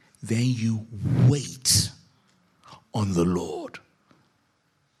anything? Then you wait on the Lord.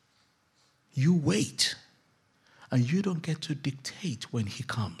 You wait. And you don't get to dictate when he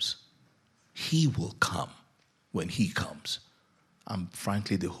comes. He will come when he comes. And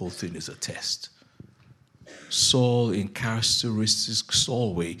frankly, the whole thing is a test. Saul, in characteristic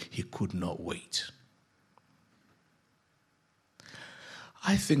Saul way, he could not wait.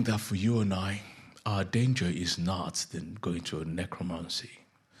 I think that for you and I, our danger is not then going to a necromancy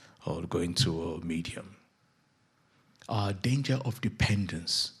or going to a medium. Our danger of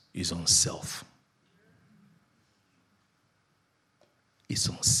dependence is on self. It's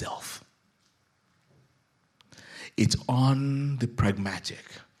on self. It's on the pragmatic.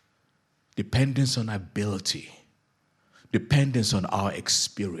 Dependence on ability. Dependence on our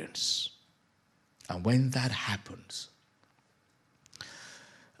experience. And when that happens,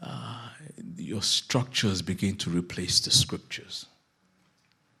 your structures begin to replace the scriptures.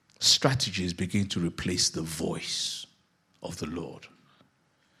 Strategies begin to replace the voice of the Lord.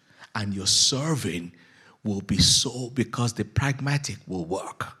 And your serving will be so, because the pragmatic will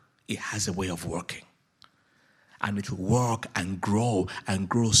work. It has a way of working. And it will work and grow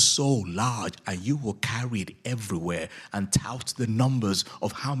so large, and you will carry it everywhere and tout the numbers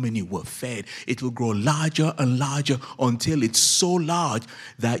of how many were fed. It will grow larger and larger until it's so large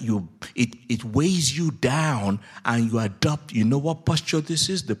that it weighs you down, and you adopt, you know what posture this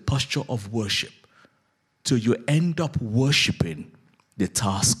is? The posture of worship. Till you end up worshiping the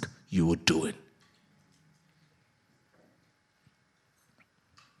task you were doing.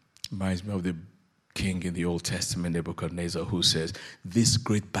 Reminds me of the king in the Old Testament, Nebuchadnezzar, who says, this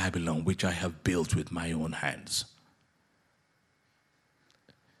great Babylon which I have built with my own hands.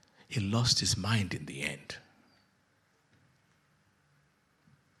 He lost his mind in the end.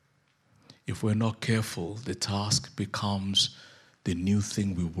 If we're not careful, the task becomes the new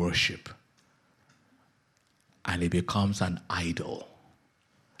thing we worship. And it becomes an idol.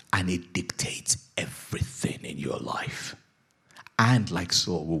 And it dictates everything in your life. And like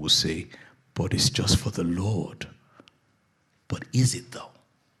Saul, we will say, but it's just for the Lord. But is it though?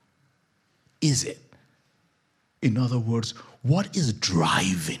 Is it? In other words, what is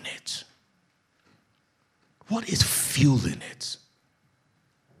driving it? What is fueling it?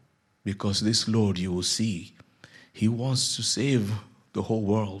 Because this Lord, you will see, he wants to save the whole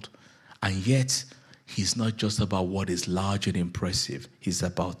world. And yet, he's not just about what is large and impressive. He's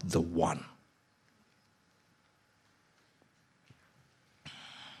about the one.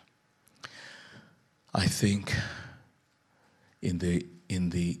 I think in the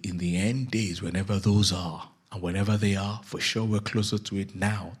end days, whenever those are, and whenever they are, for sure we're closer to it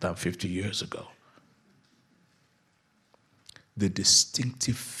now than 50 years ago. The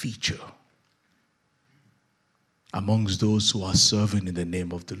distinctive feature amongst those who are serving in the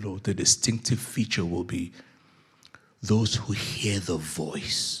name of the Lord, the distinctive feature will be those who hear the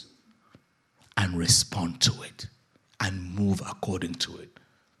voice and respond to it and move according to it,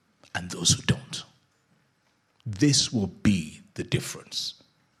 and those who don't. This will be the difference.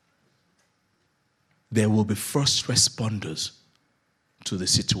 There will be first responders to the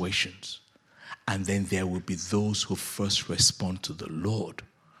situations, and then there will be those who first respond to the Lord,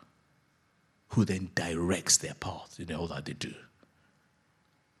 who then directs their path in all that they do.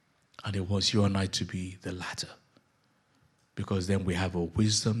 And it wants you and I to be the latter. Because then we have a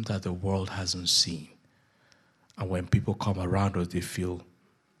wisdom that the world hasn't seen. And when people come around us, they feel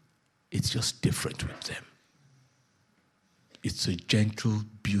it's just different with them. It's a gentle,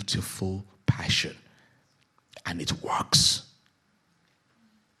 beautiful passion. And it works.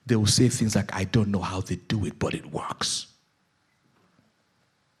 They will say things like, I don't know how they do it, but it works.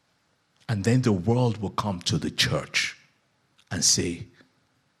 And then the world will come to the church and say,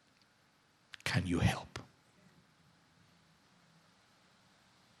 can you help?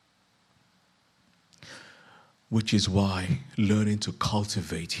 Which is why learning to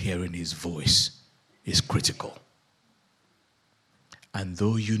cultivate hearing his voice is critical. And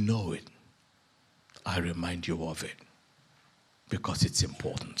though you know it, I remind you of it because it's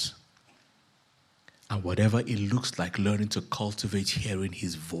important. And whatever it looks like, learning to cultivate hearing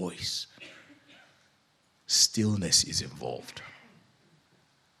his voice, stillness is involved.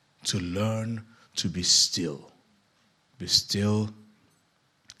 To learn to be still. Be still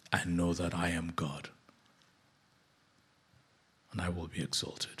and know that I am God. And I will be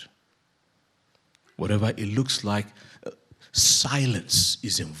exalted. Whatever it looks like, silence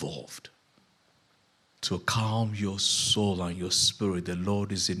is involved. To calm your soul and your spirit, the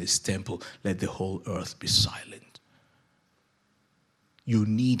Lord is in his temple. Let the whole earth be silent. You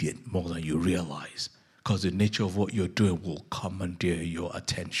need it more than you realize, because the nature of what you're doing will commandeer your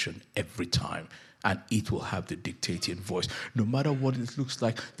attention every time, and it will have the dictating voice. No matter what it looks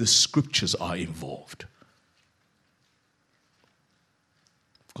like, the scriptures are involved.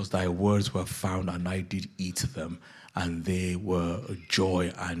 Because thy words were found, and I did eat them, and they were a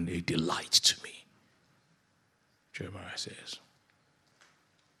joy and a delight to me. Jeremiah says.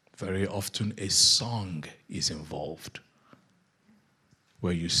 Very often a song is involved,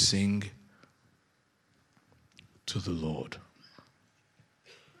 where you sing to the Lord.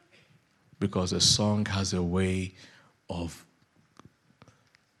 Because a song has a way of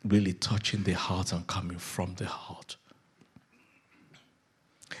really touching the heart and coming from the heart.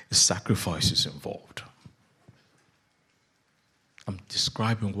 A sacrifice is involved. I'm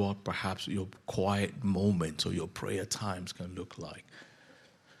describing what perhaps your quiet moments or your prayer times can look like.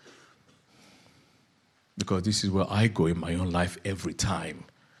 Because this is where I go in my own life every time.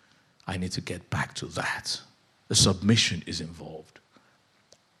 I need to get back to that. The submission is involved.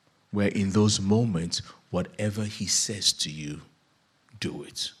 Where in those moments, whatever he says to you, do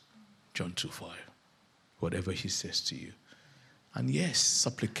it. John 2:5. Whatever he says to you. And yes,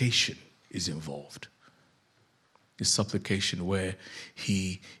 supplication is involved. It's supplication where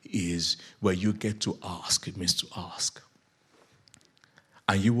where you get to ask. It means to ask.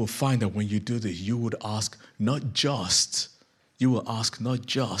 And you will find that when you do this, you will ask not just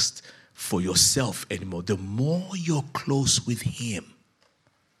for yourself anymore. The more you're close with him,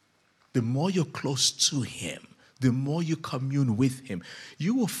 the more you're close to him, the more you commune with him,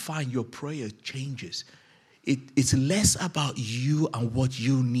 you will find your prayer changes. It's less about you and what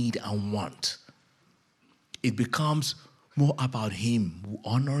you need and want. It becomes more about him,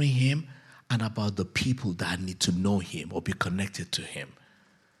 honoring him, and about the people that need to know him or be connected to him.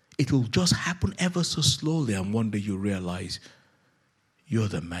 It will just happen ever so slowly, and one day you realize you're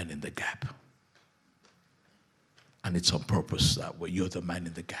the man in the gap. And it's on purpose that way. You're the man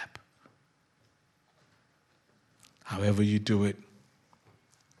in the gap. However you do it,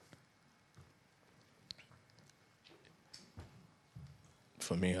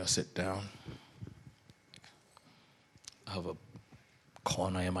 for me, I sit down. I have a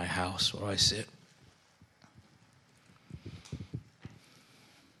corner in my house where I sit.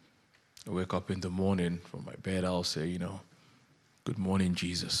 I wake up in the morning from my bed, I'll say, good morning,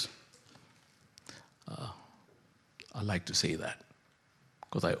 Jesus. I like to say that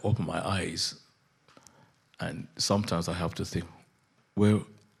because I open my eyes and sometimes I have to think, where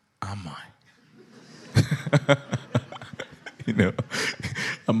am I?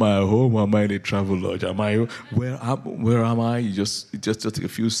 Am I at home or am I in a travel lodge? Where am I? You just take a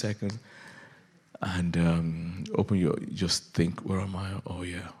few seconds and just think, where am I? Oh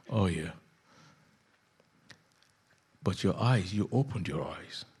yeah. But your eyes, you opened your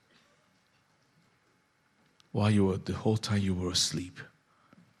eyes. While the whole time you were asleep.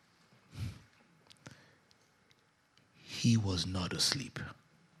 He was not asleep.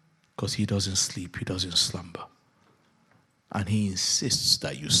 Because he doesn't sleep, he doesn't slumber. And he insists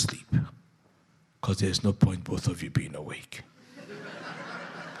that you sleep. Because there's no point both of you being awake.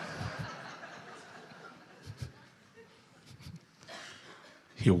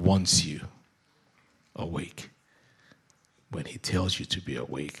 He wants you awake. when he tells you to be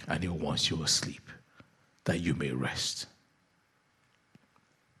awake and he wants you asleep, that you may rest.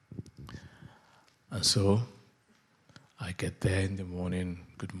 And so I get there in the morning.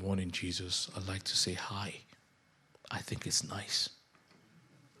 Good morning, Jesus. I'd like to say hi. I think it's nice.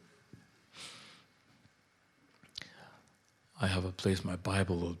 I have a place, my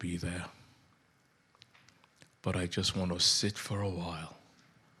Bible will be there. But I just want to sit for a while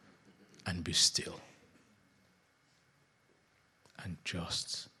and be still. And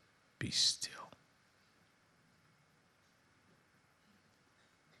just be still.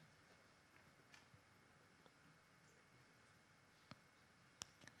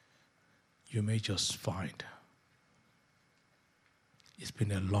 You may just find it's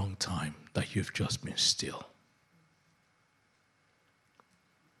been a long time that you've just been still.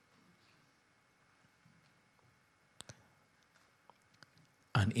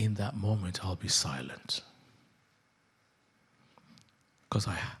 And in that moment, I'll be silent. Because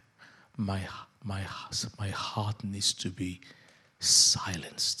my heart needs to be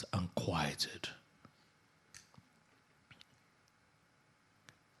silenced and quieted.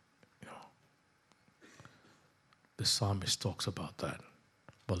 You know, the psalmist talks about that.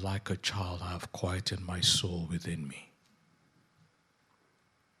 But like a child, I have quieted my soul within me.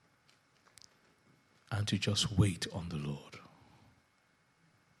 And to just wait on the Lord.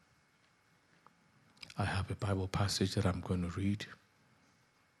 I have a Bible passage that I'm going to read.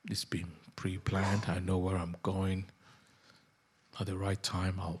 It's been pre-planned. I know where I'm going. At the right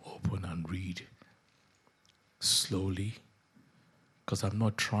time, I'll open and read slowly, because I'm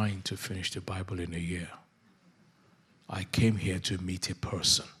not trying to finish the Bible in a year. I came here to meet a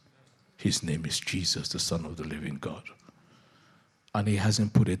person. His name is Jesus, the Son of the living God. And he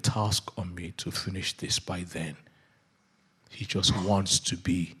hasn't put a task on me to finish this by then. He just wants to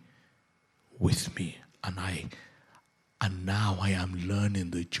be with me. And now I am learning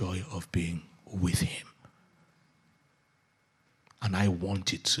the joy of being with him. And I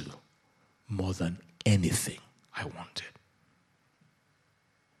want it to, more than anything I want it.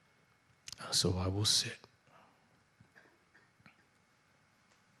 And so I will sit.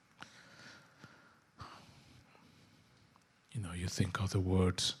 You know, you think of the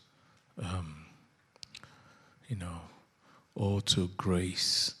words, oh, to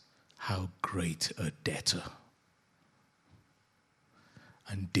grace, how great a debtor.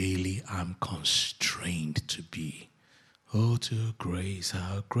 And daily I'm constrained to be. Oh, to grace,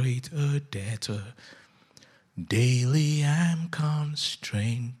 how great a debtor. Daily I'm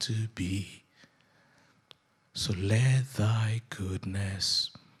constrained to be. So let thy goodness,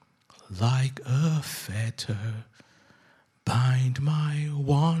 like a fetter, bind my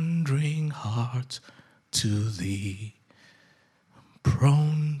wandering heart to thee.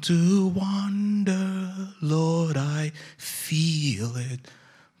 Prone to wander, Lord, I feel it.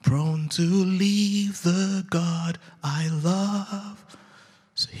 Prone to leave the God I love.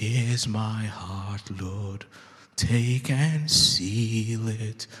 So here's my heart, Lord. Take and seal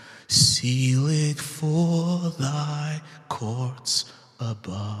it for thy courts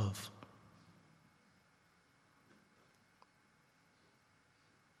above.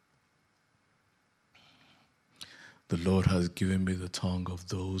 The Lord has given me the tongue of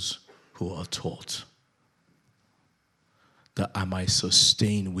those who are taught, that I might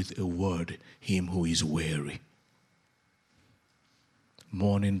sustain with a word him who is weary.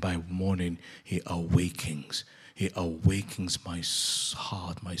 Morning by morning, he awakens my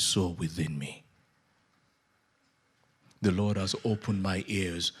heart, my soul within me. The Lord has opened my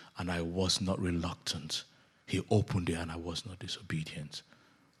ears, and I was not reluctant. He opened it, and I was not disobedient.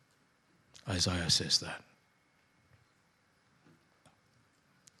 Isaiah says that.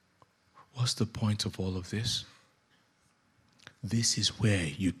 What's the point of all of this? This is where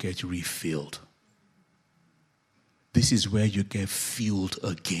you get refilled. This is where you get fueled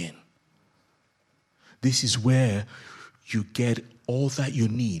again. This is where you get all that you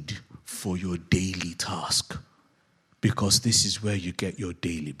need for your daily task. Because this is where you get your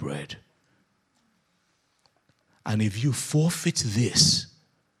daily bread. And if you forfeit this,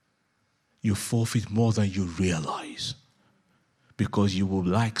 you forfeit more than you realize. Because you will,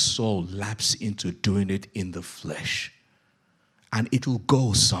 like Saul, lapse into doing it in the flesh. And it will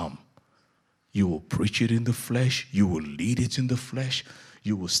go some. You will preach it in the flesh. You will lead it in the flesh.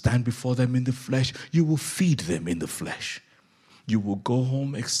 You will stand before them in the flesh. You will feed them in the flesh. You will go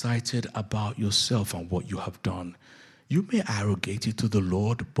home excited about yourself and what you have done. You may arrogate it to the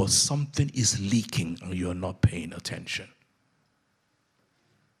Lord, but something is leaking and you're not paying attention.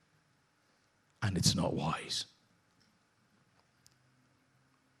 And it's not wise.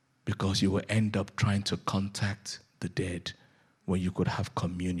 Because you will end up trying to contact the dead when you could have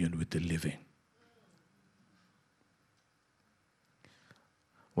communion with the living.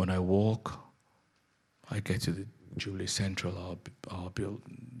 When I walk, I get to the Jubilee Central, our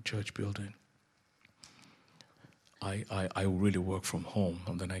church building. I really work from home,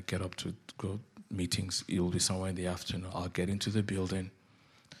 and then I get up to go meetings. It will be somewhere in the afternoon. I'll get into the building,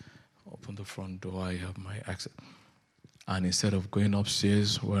 open the front door. I have my access, and instead of going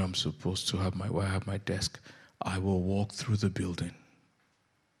upstairs where I'm supposed to have where I have my desk, I will walk through the building.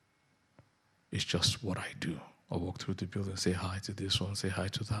 It's just what I do. I walk through the building, say hi to this one, say hi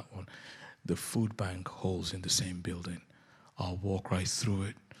to that one. The food bank holds in the same building. I'll walk right through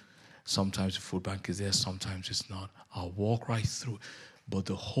it. Sometimes the food bank is there, sometimes it's not. I'll walk right through it. But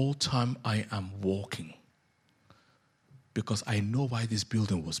the whole time I am walking, because I know why this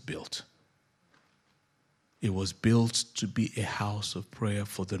building was built. It was built to be a house of prayer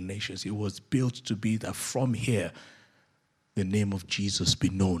for the nations. It was built to be that from here, the name of Jesus be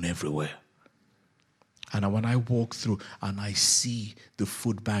known everywhere. And when I walk through and I see the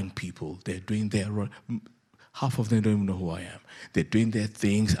food bank people, they're doing their, half of them don't even know who I am. They're doing their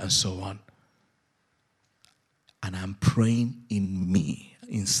things and so on. And I'm praying in me,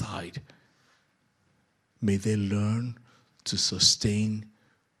 inside. May they learn to sustain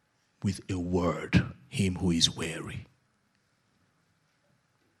with a word him who is weary.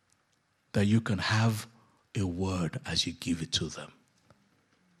 That you can have a word as you give it to them.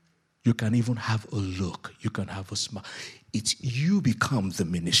 You can even have a look. You can have a smile. It's you become the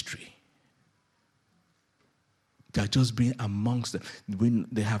ministry. They're just being amongst them. When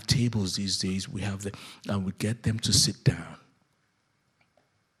they have tables these days, we have them, and we get them to sit down.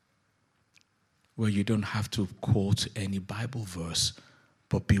 Where you don't have to quote any Bible verse,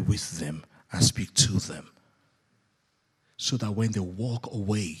 but be with them and speak to them. So that when they walk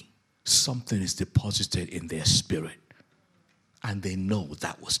away, something is deposited in their spirit. And they know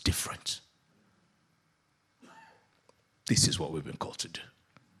that was different. This is what we've been called to do.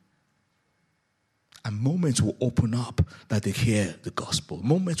 And moments will open up that they hear the gospel.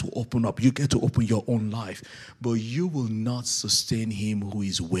 Moments will open up. You get to open your own life. But you will not sustain him who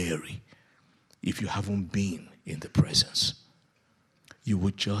is weary if you haven't been in the presence. You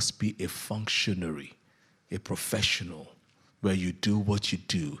will just be a functionary, a professional, where you do what you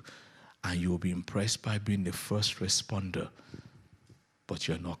do, and you will be impressed by being the first responder, but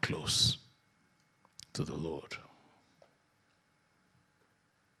you're not close to the Lord.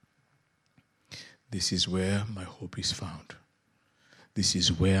 This is where my hope is found. This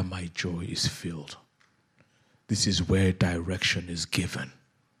is where my joy is filled. This is where direction is given.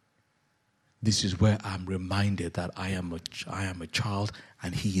 This is where I'm reminded that I am a child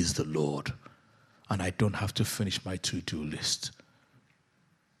and he is the Lord. And I don't have to finish my to-do list.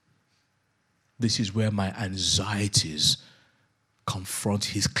 This is where my anxieties confront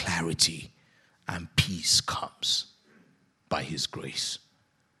his clarity and peace comes by his grace.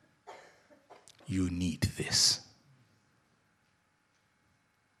 You need this.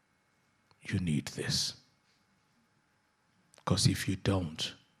 You need this. Because if you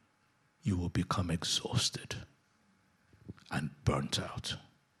don't, you will become exhausted and burnt out.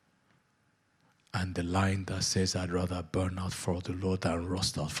 And the line that says, I'd rather burn out for the Lord than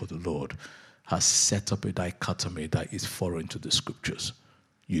rust out for the Lord, has set up a dichotomy that is foreign to the scriptures.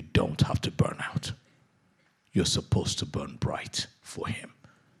 You don't have to burn out. You're supposed to burn bright for him.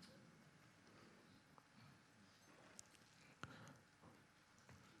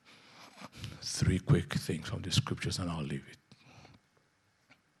 Three quick things from the scriptures and I'll leave it.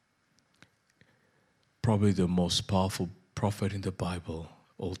 Probably the most powerful prophet in the Bible,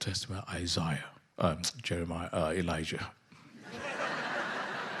 Old Testament, Elijah.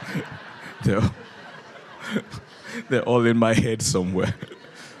 They're all in my head somewhere.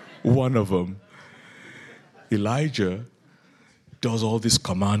 One of them, Elijah, does all this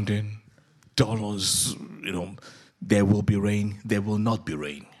commanding, does, there will be rain, there will not be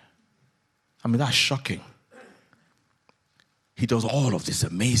rain. I mean, that's shocking. He does all of these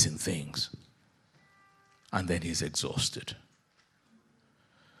amazing things. And then he's exhausted.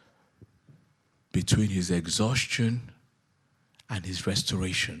 Between his exhaustion and his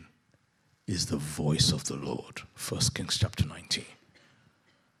restoration is the voice of the Lord. 1 Kings chapter 19.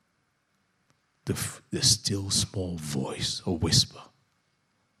 The still small voice, a whisper.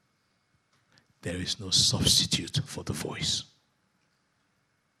 There is no substitute for the voice.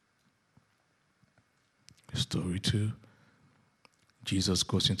 Story 2. Jesus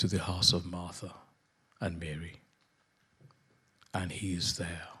goes into the house of Martha and Mary. And he is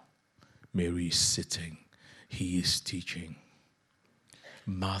there. Mary is sitting. He is teaching.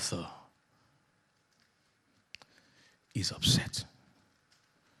 Martha is upset.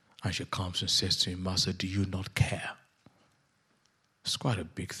 And she comes and says to him, Master, do you not care? It's quite a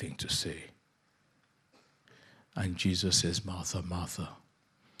big thing to say. And Jesus says, Martha, Martha,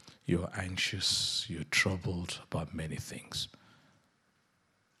 you're anxious, you're troubled about many things.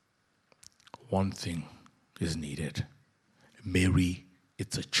 One thing is needed. Mary,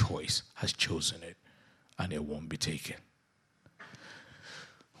 it's a choice, has chosen it, and it won't be taken.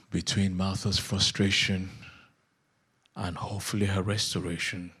 Between Martha's frustration and hopefully her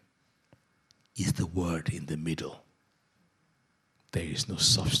restoration is the word in the middle. There is no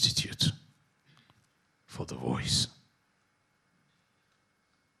substitute for the voice.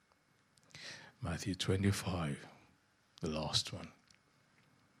 Matthew 25, the last one,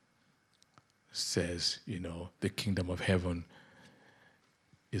 says, the kingdom of heaven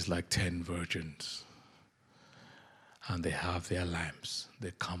is like 10 virgins. And they have their lamps.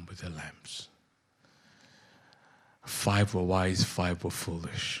 They come with their lamps. 5 were wise, 5 were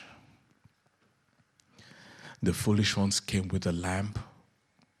foolish. The foolish ones came with a lamp,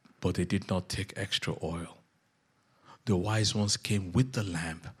 but they did not take extra oil. The wise ones came with the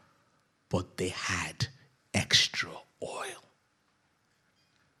lamp, but they had extra oil.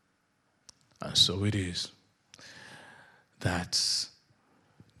 And so it is that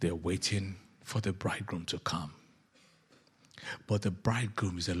they're waiting for the bridegroom to come. But the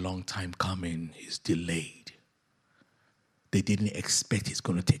bridegroom is a long time coming. He's delayed. They didn't expect it's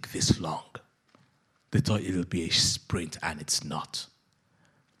going to take this long. They thought it'll be a sprint, and it's not.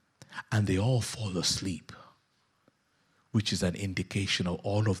 And they all fall asleep, which is an indication of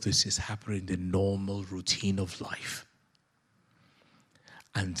all of this is happening in the normal routine of life.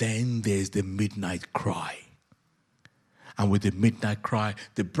 And then there's the midnight cry. And with the midnight cry,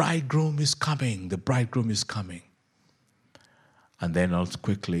 the bridegroom is coming, the bridegroom is coming. And then all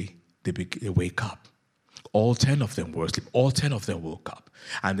quickly, they wake up. All 10 of them were asleep. All 10 of them woke up.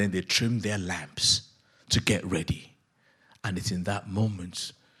 And then they trimmed their lamps to get ready. And it's in that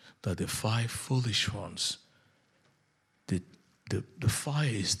moment that the 5 foolish ones, the fire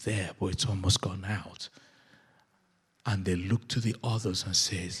is there, but it's almost gone out. And they look to the others and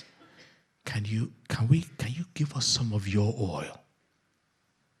says, can you give us some of your oil?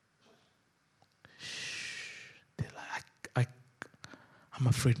 They're like, I'm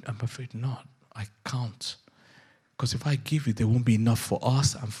afraid not. I can't. Because if I give you, there won't be enough for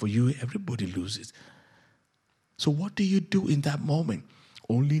us and for you. Everybody loses. So what do you do in that moment?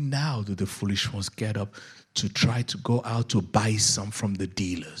 Only now do the foolish ones get up to try to go out to buy some from the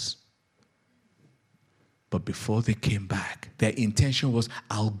dealers. But before they came back, their intention was,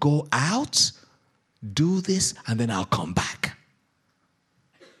 I'll go out, do this, and then I'll come back.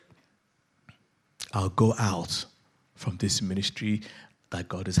 I'll go out from this ministry that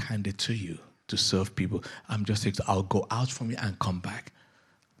God has handed to you to serve people. I'll go out from it and come back.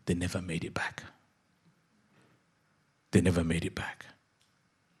 They never made it back. They never made it back.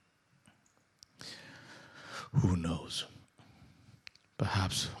 Who knows?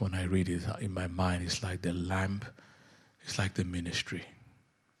 Perhaps when I read it in my mind, it's like the lamp, it's like the ministry.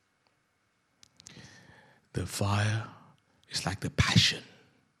 The fire is like the passion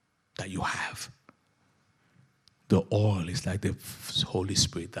that you have. The oil is like the Holy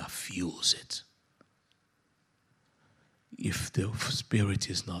Spirit that fuels it. If the Spirit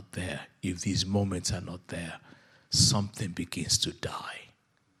is not there, if these moments are not there, something begins to die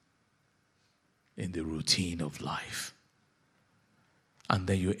in the routine of life. And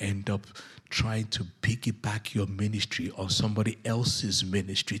then you end up trying to piggyback your ministry on somebody else's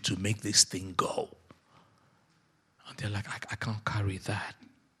ministry to make this thing go. And they're like, I can't carry that.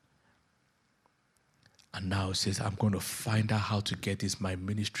 And now it says, I'm going to find out how to get my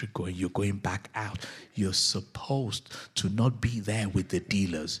ministry going. You're going back out. You're supposed to not be there with the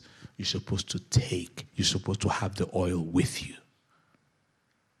dealers. You're supposed to have the oil with you.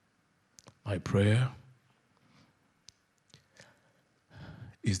 My prayer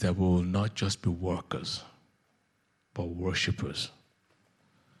is that we will not just be workers, but worshipers.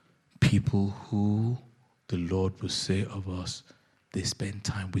 People who the Lord will say of us, they spend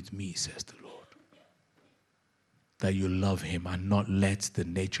time with me, says the Lord. That you love him and not let the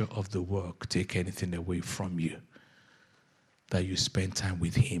nature of the work take anything away from you. That you spend time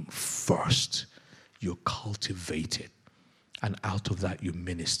with him first. You cultivate it. And out of that you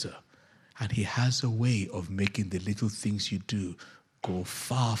minister. And he has a way of making the little things you do go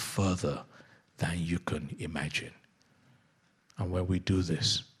far further than you can imagine. And when we do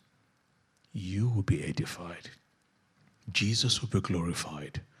this, you will be edified. Jesus will be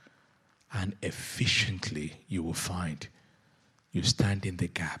glorified. And efficiently you will find you stand in the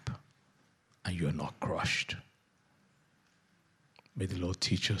gap and you're not crushed. May the Lord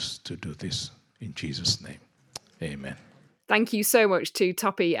teach us to do this in Jesus' name. Amen. Thank you so much to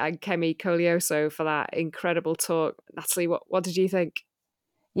Tope and Kemi Koleoso for that incredible talk. Natalie, what did you think?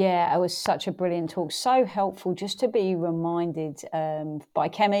 Yeah, it was such a brilliant talk. So helpful just to be reminded by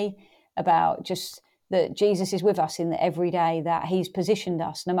Kemi about just that Jesus is with us in the everyday, that he's positioned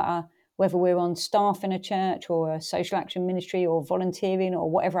us, no matter whether we're on staff in a church or a social action ministry or volunteering or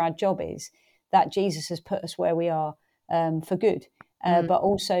whatever our job is, that Jesus has put us where we are for good. But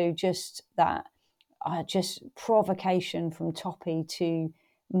also just that just provocation from Tope to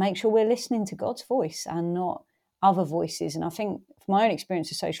make sure we're listening to God's voice and not other voices. And I think from my own experience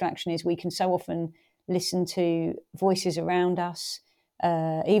of social action is we can so often listen to voices around us,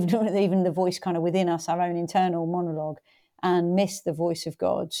 even the voice kind of within us, our own internal monologue, and miss the voice of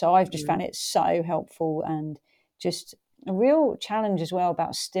God. So I've just found it so helpful, and just a real challenge as well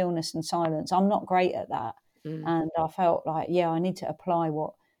about stillness and silence. I'm not great at that. And I felt like, I need to apply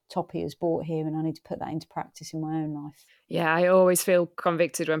what Tope has brought here, and I need to put that into practice in my own life. Yeah, I always feel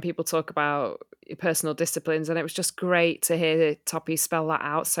convicted when people talk about personal disciplines, and it was just great to hear Tope spell that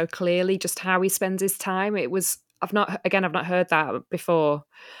out so clearly, just how he spends his time. I've not heard that before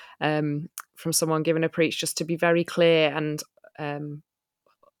from someone giving a preach, just to be very clear and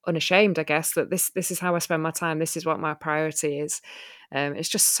unashamed, I guess, that this is how I spend my time. This is what my priority is. It's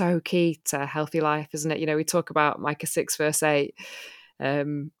just so key to a healthy life, isn't it? We talk about Micah 6 verse 8,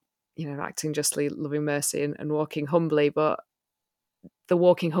 acting justly, loving mercy, and walking humbly. But the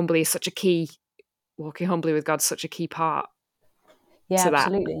walking humbly with God's such a key part. Yeah, to that.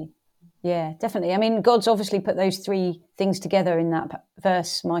 absolutely. Yeah, definitely. I mean, God's obviously put those three things together in that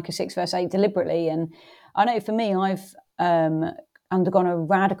verse, Micah 6 verse 8, deliberately. And I know for me, I've undergone a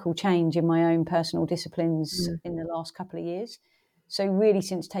radical change in my own personal disciplines in the last couple of years. So really,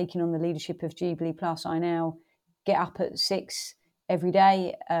 since taking on the leadership of Jubilee Plus, I now get up at 6 every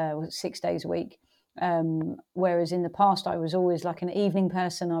day, 6 days a week. Whereas in the past, I was always like an evening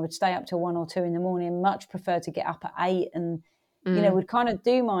person. I would stay up till 1 or 2 in the morning, much prefer to get up at 8 and, would kind of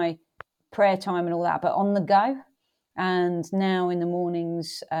do my prayer time and all that, but on the go. And now in the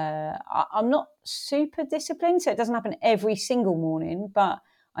mornings, I'm not super disciplined, so it doesn't happen every single morning, but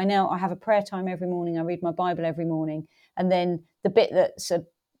I have a prayer time every morning. I read my Bible every morning. And then the bit that's a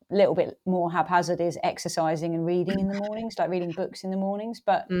little bit more haphazard is exercising and reading in the mornings, like reading books in the mornings.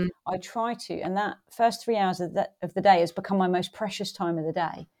 But I try to, and that first 3 hours of the day has become my most precious time of the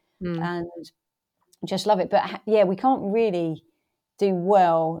day. And just love it. But we can't really do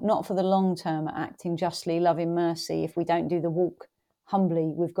well, not for the long term, at acting justly, loving mercy, if we don't do the walk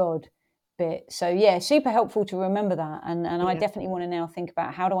humbly with God bit. So super helpful to remember that. And I definitely want to now think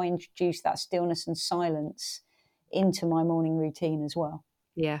about, how do I introduce that stillness and silence into my morning routine as well.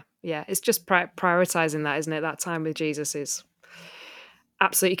 Yeah. It's just prioritizing that, isn't it? That time with Jesus is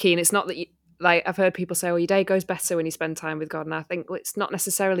absolutely key. And it's not that I've heard people say, your day goes better when you spend time with God. And I think it's not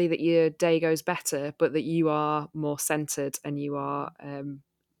necessarily that your day goes better, but that you are more centered, and you are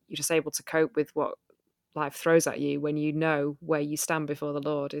you're just able to cope with what life throws at you when you know where you stand before the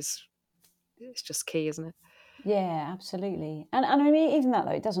Lord. It's just key, isn't it? Yeah, absolutely. And I mean, even that,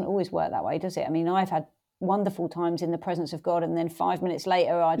 though, it doesn't always work that way, does it? I mean, I've had wonderful times in the presence of God, and then 5 minutes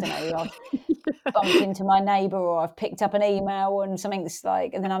later, I don't know, I've bumped into my neighbour, or I've picked up an email and something that's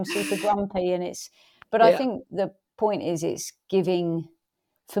like, and then I'm super grumpy. And I think the point is, it's giving,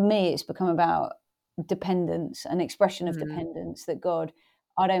 for me, it's become about dependence, an expression of dependence, that God,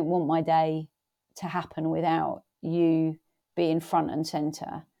 I don't want my day to happen without you being front and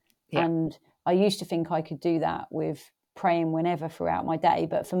centre. Yeah. And I used to think I could do that with praying whenever throughout my day.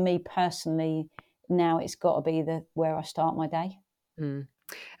 But for me personally, now it's got to be where I start my day.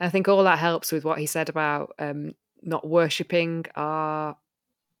 I think all that helps with what he said about not worshipping the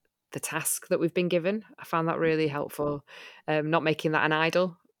task that we've been given. I found that really helpful. Not making that an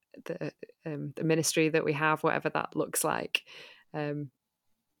idol, the ministry that we have, whatever that looks like.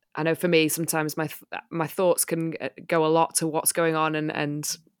 I know for me, sometimes my thoughts can go a lot to what's going on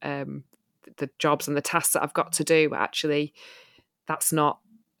and the jobs and the tasks that I've got to do, but actually that's not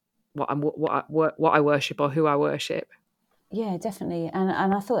what I worship or who I worship. Yeah, definitely.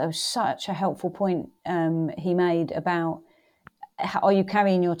 And I thought that was such a helpful point he made about, are you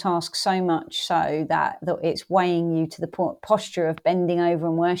carrying your task so much so that it's weighing you to the posture of bending over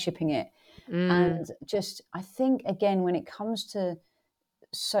and worshipping it? And just, I think, again, when it comes to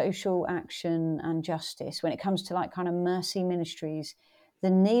social action and justice, when it comes to like kind of mercy ministries, the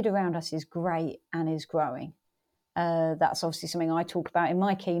need around us is great and is growing. That's obviously something I talk about in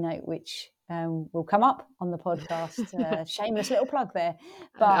my keynote, which will come up on the podcast. Shameless little plug there.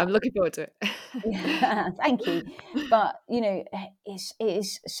 But I'm looking forward to it. Thank you. But, it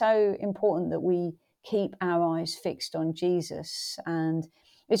is so important that we keep our eyes fixed on Jesus. And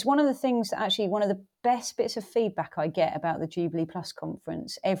it's one of the things that actually, one of the best bits of feedback I get about the Jubilee Plus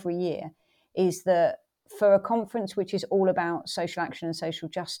conference every year is that for a conference which is all about social action and social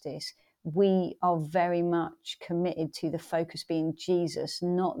justice, we are very much committed to the focus being Jesus,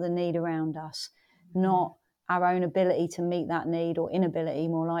 not the need around us, not our own ability to meet that need, or inability,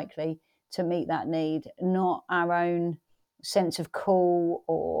 more likely, to meet that need, not our own sense of call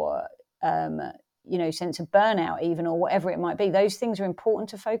or sense of burnout even, or whatever it might be. Those things are important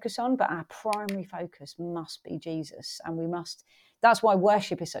to focus on, but our primary focus must be Jesus. And that's why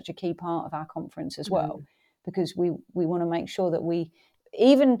worship is such a key part of our conference as well, because we want to make sure that we,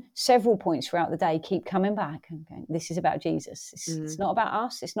 even several points throughout the day, keep coming back and going, this is about Jesus. It's not about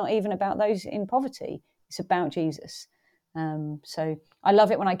us. It's not even about those in poverty. It's about Jesus. So I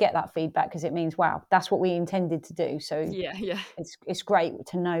love it when I get that feedback, because it means, wow, that's what we intended to do. So yeah, it's great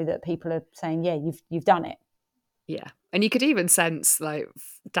to know that people are saying, yeah, you've done it. Yeah, and you could even sense, like,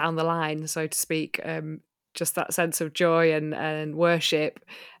 down the line, so to speak, just that sense of joy and worship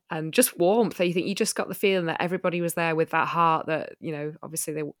and just warmth. You think you just got the feeling that everybody was there with that heart that,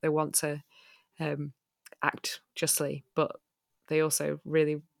 obviously they want to act justly, but they also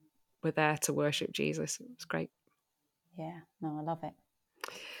really were there to worship Jesus. It was great. Yeah, no, I love it.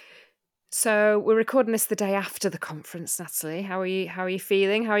 So we're recording this the day after the conference, Natalie. How are you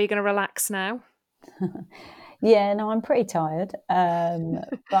feeling? How are you going to relax now? Yeah, no, I'm pretty tired,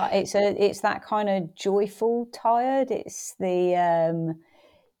 but it's that kind of joyful tired. It's the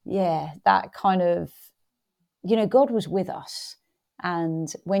that kind of, God was with us.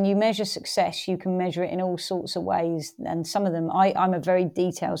 And when you measure success, you can measure it in all sorts of ways. And some of them, I'm a very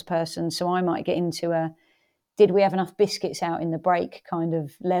details person, so I might get into did we have enough biscuits out in the break kind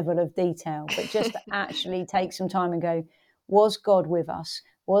of level of detail. But just to actually take some time and go, was God with us?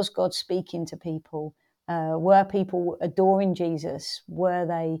 Was God speaking to people? Were people adoring Jesus? Were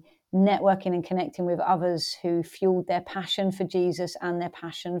they networking and connecting with others who fueled their passion for Jesus and their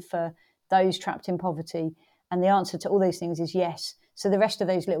passion for those trapped in poverty? And the answer to all those things is yes. So the rest of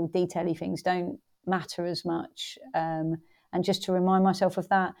those little detaily things don't matter as much. And just to remind myself of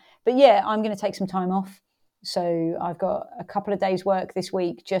that. But yeah, I'm going to take some time off. So I've got a couple of days work this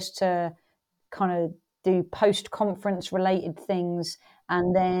week just to kind of do post-conference related things.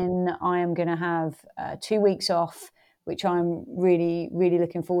 And then I am going to have 2 weeks off, which I'm really, really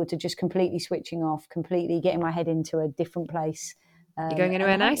looking forward to, just completely switching off, completely getting my head into a different place. You going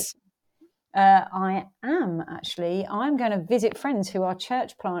anywhere nice? I am, actually. I'm going to visit friends who are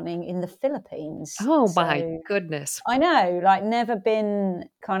church planting in the Philippines. Oh, my goodness. I know, like, never been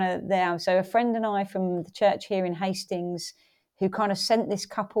kind of there. So a friend and I from the church here in Hastings, who kind of sent this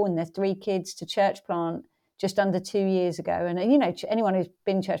couple and their 3 kids to church plant just under 2 years ago. And, anyone who's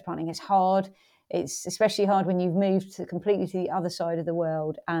been church planting, it's hard. It's especially hard when you've moved completely to the other side of the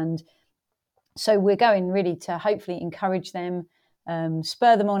world. And so we're going really to hopefully encourage them,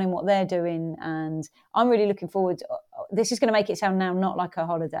 spur them on in what they're doing. And I'm really looking forward to, this is going to make it sound now not like a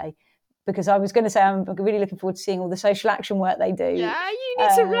holiday, because I was going to say I'm really looking forward to seeing all the social action work they do. Yeah, you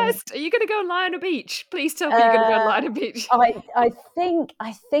need to rest. Are you going to go and lie on a beach? Please tell me you're going to go and lie on a beach.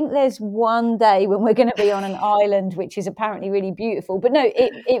 I think there's one day when we're going to be on an island, which is apparently really beautiful. But no,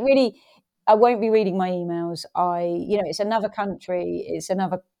 it really, I won't be reading my emails. It's another country, it's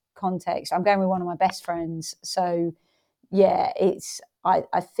another context. I'm going with one of my best friends. So yeah,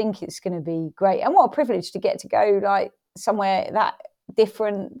 I think it's going to be great. And what a privilege to get to go like somewhere that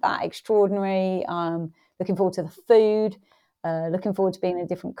different, that extraordinary. Looking forward to the food, looking forward to being in a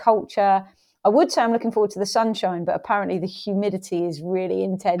different culture. I would say I'm looking forward to the sunshine, but apparently the humidity is really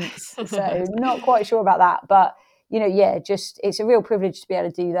intense. So not quite sure about that. But, it's a real privilege to be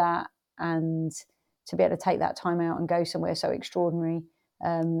able to do that and to be able to take that time out and go somewhere so extraordinary.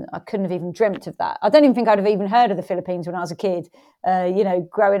 I couldn't have even dreamt of that. I don't even think I'd have even heard of the Philippines when I was a kid,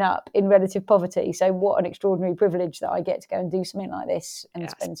 growing up in relative poverty. So what an extraordinary privilege that I get to go and do something like this and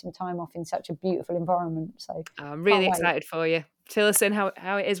spend some time off in such a beautiful environment. So I'm really excited for you. Fill us in how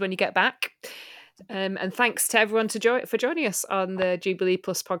it is when you get back. And thanks to everyone for joining us on the Jubilee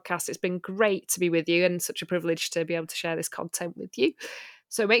Plus podcast. It's been great to be with you and such a privilege to be able to share this content with you.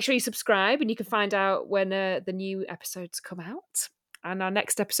 So make sure you subscribe and you can find out when the new episodes come out. And our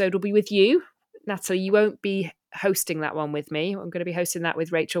next episode will be with you. Natalie, you won't be hosting that one with me. I'm going to be hosting that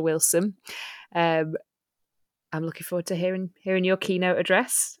with Rachel Wilson. I'm looking forward to hearing your keynote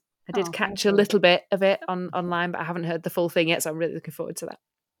address. I did catch a little bit of it online, but I haven't heard the full thing yet, so I'm really looking forward to that.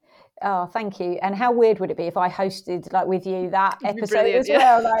 Oh, thank you. And how weird would it be if I hosted like with you that episode as yeah.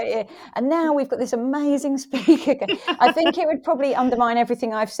 well? Like, and now we've got this amazing speaker. I think it would probably undermine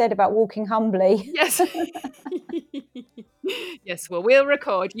everything I've said about walking humbly. Yes. Yes, well, we'll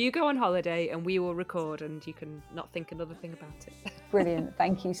record. You go on holiday and we will record, and you can not think another thing about it. Brilliant.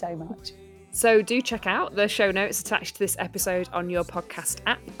 Thank you so much. So do check out the show notes attached to this episode on your podcast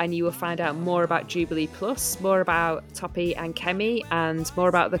app, and you will find out more about Jubilee Plus, more about Tope and Kemi, and more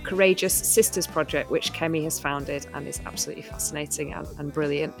about the Courageous Sisters Project, which Kemi has founded and is absolutely fascinating and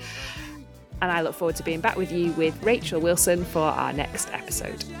brilliant. And I look forward to being back with you with Rachel Wilson for our next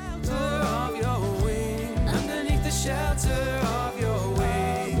episode.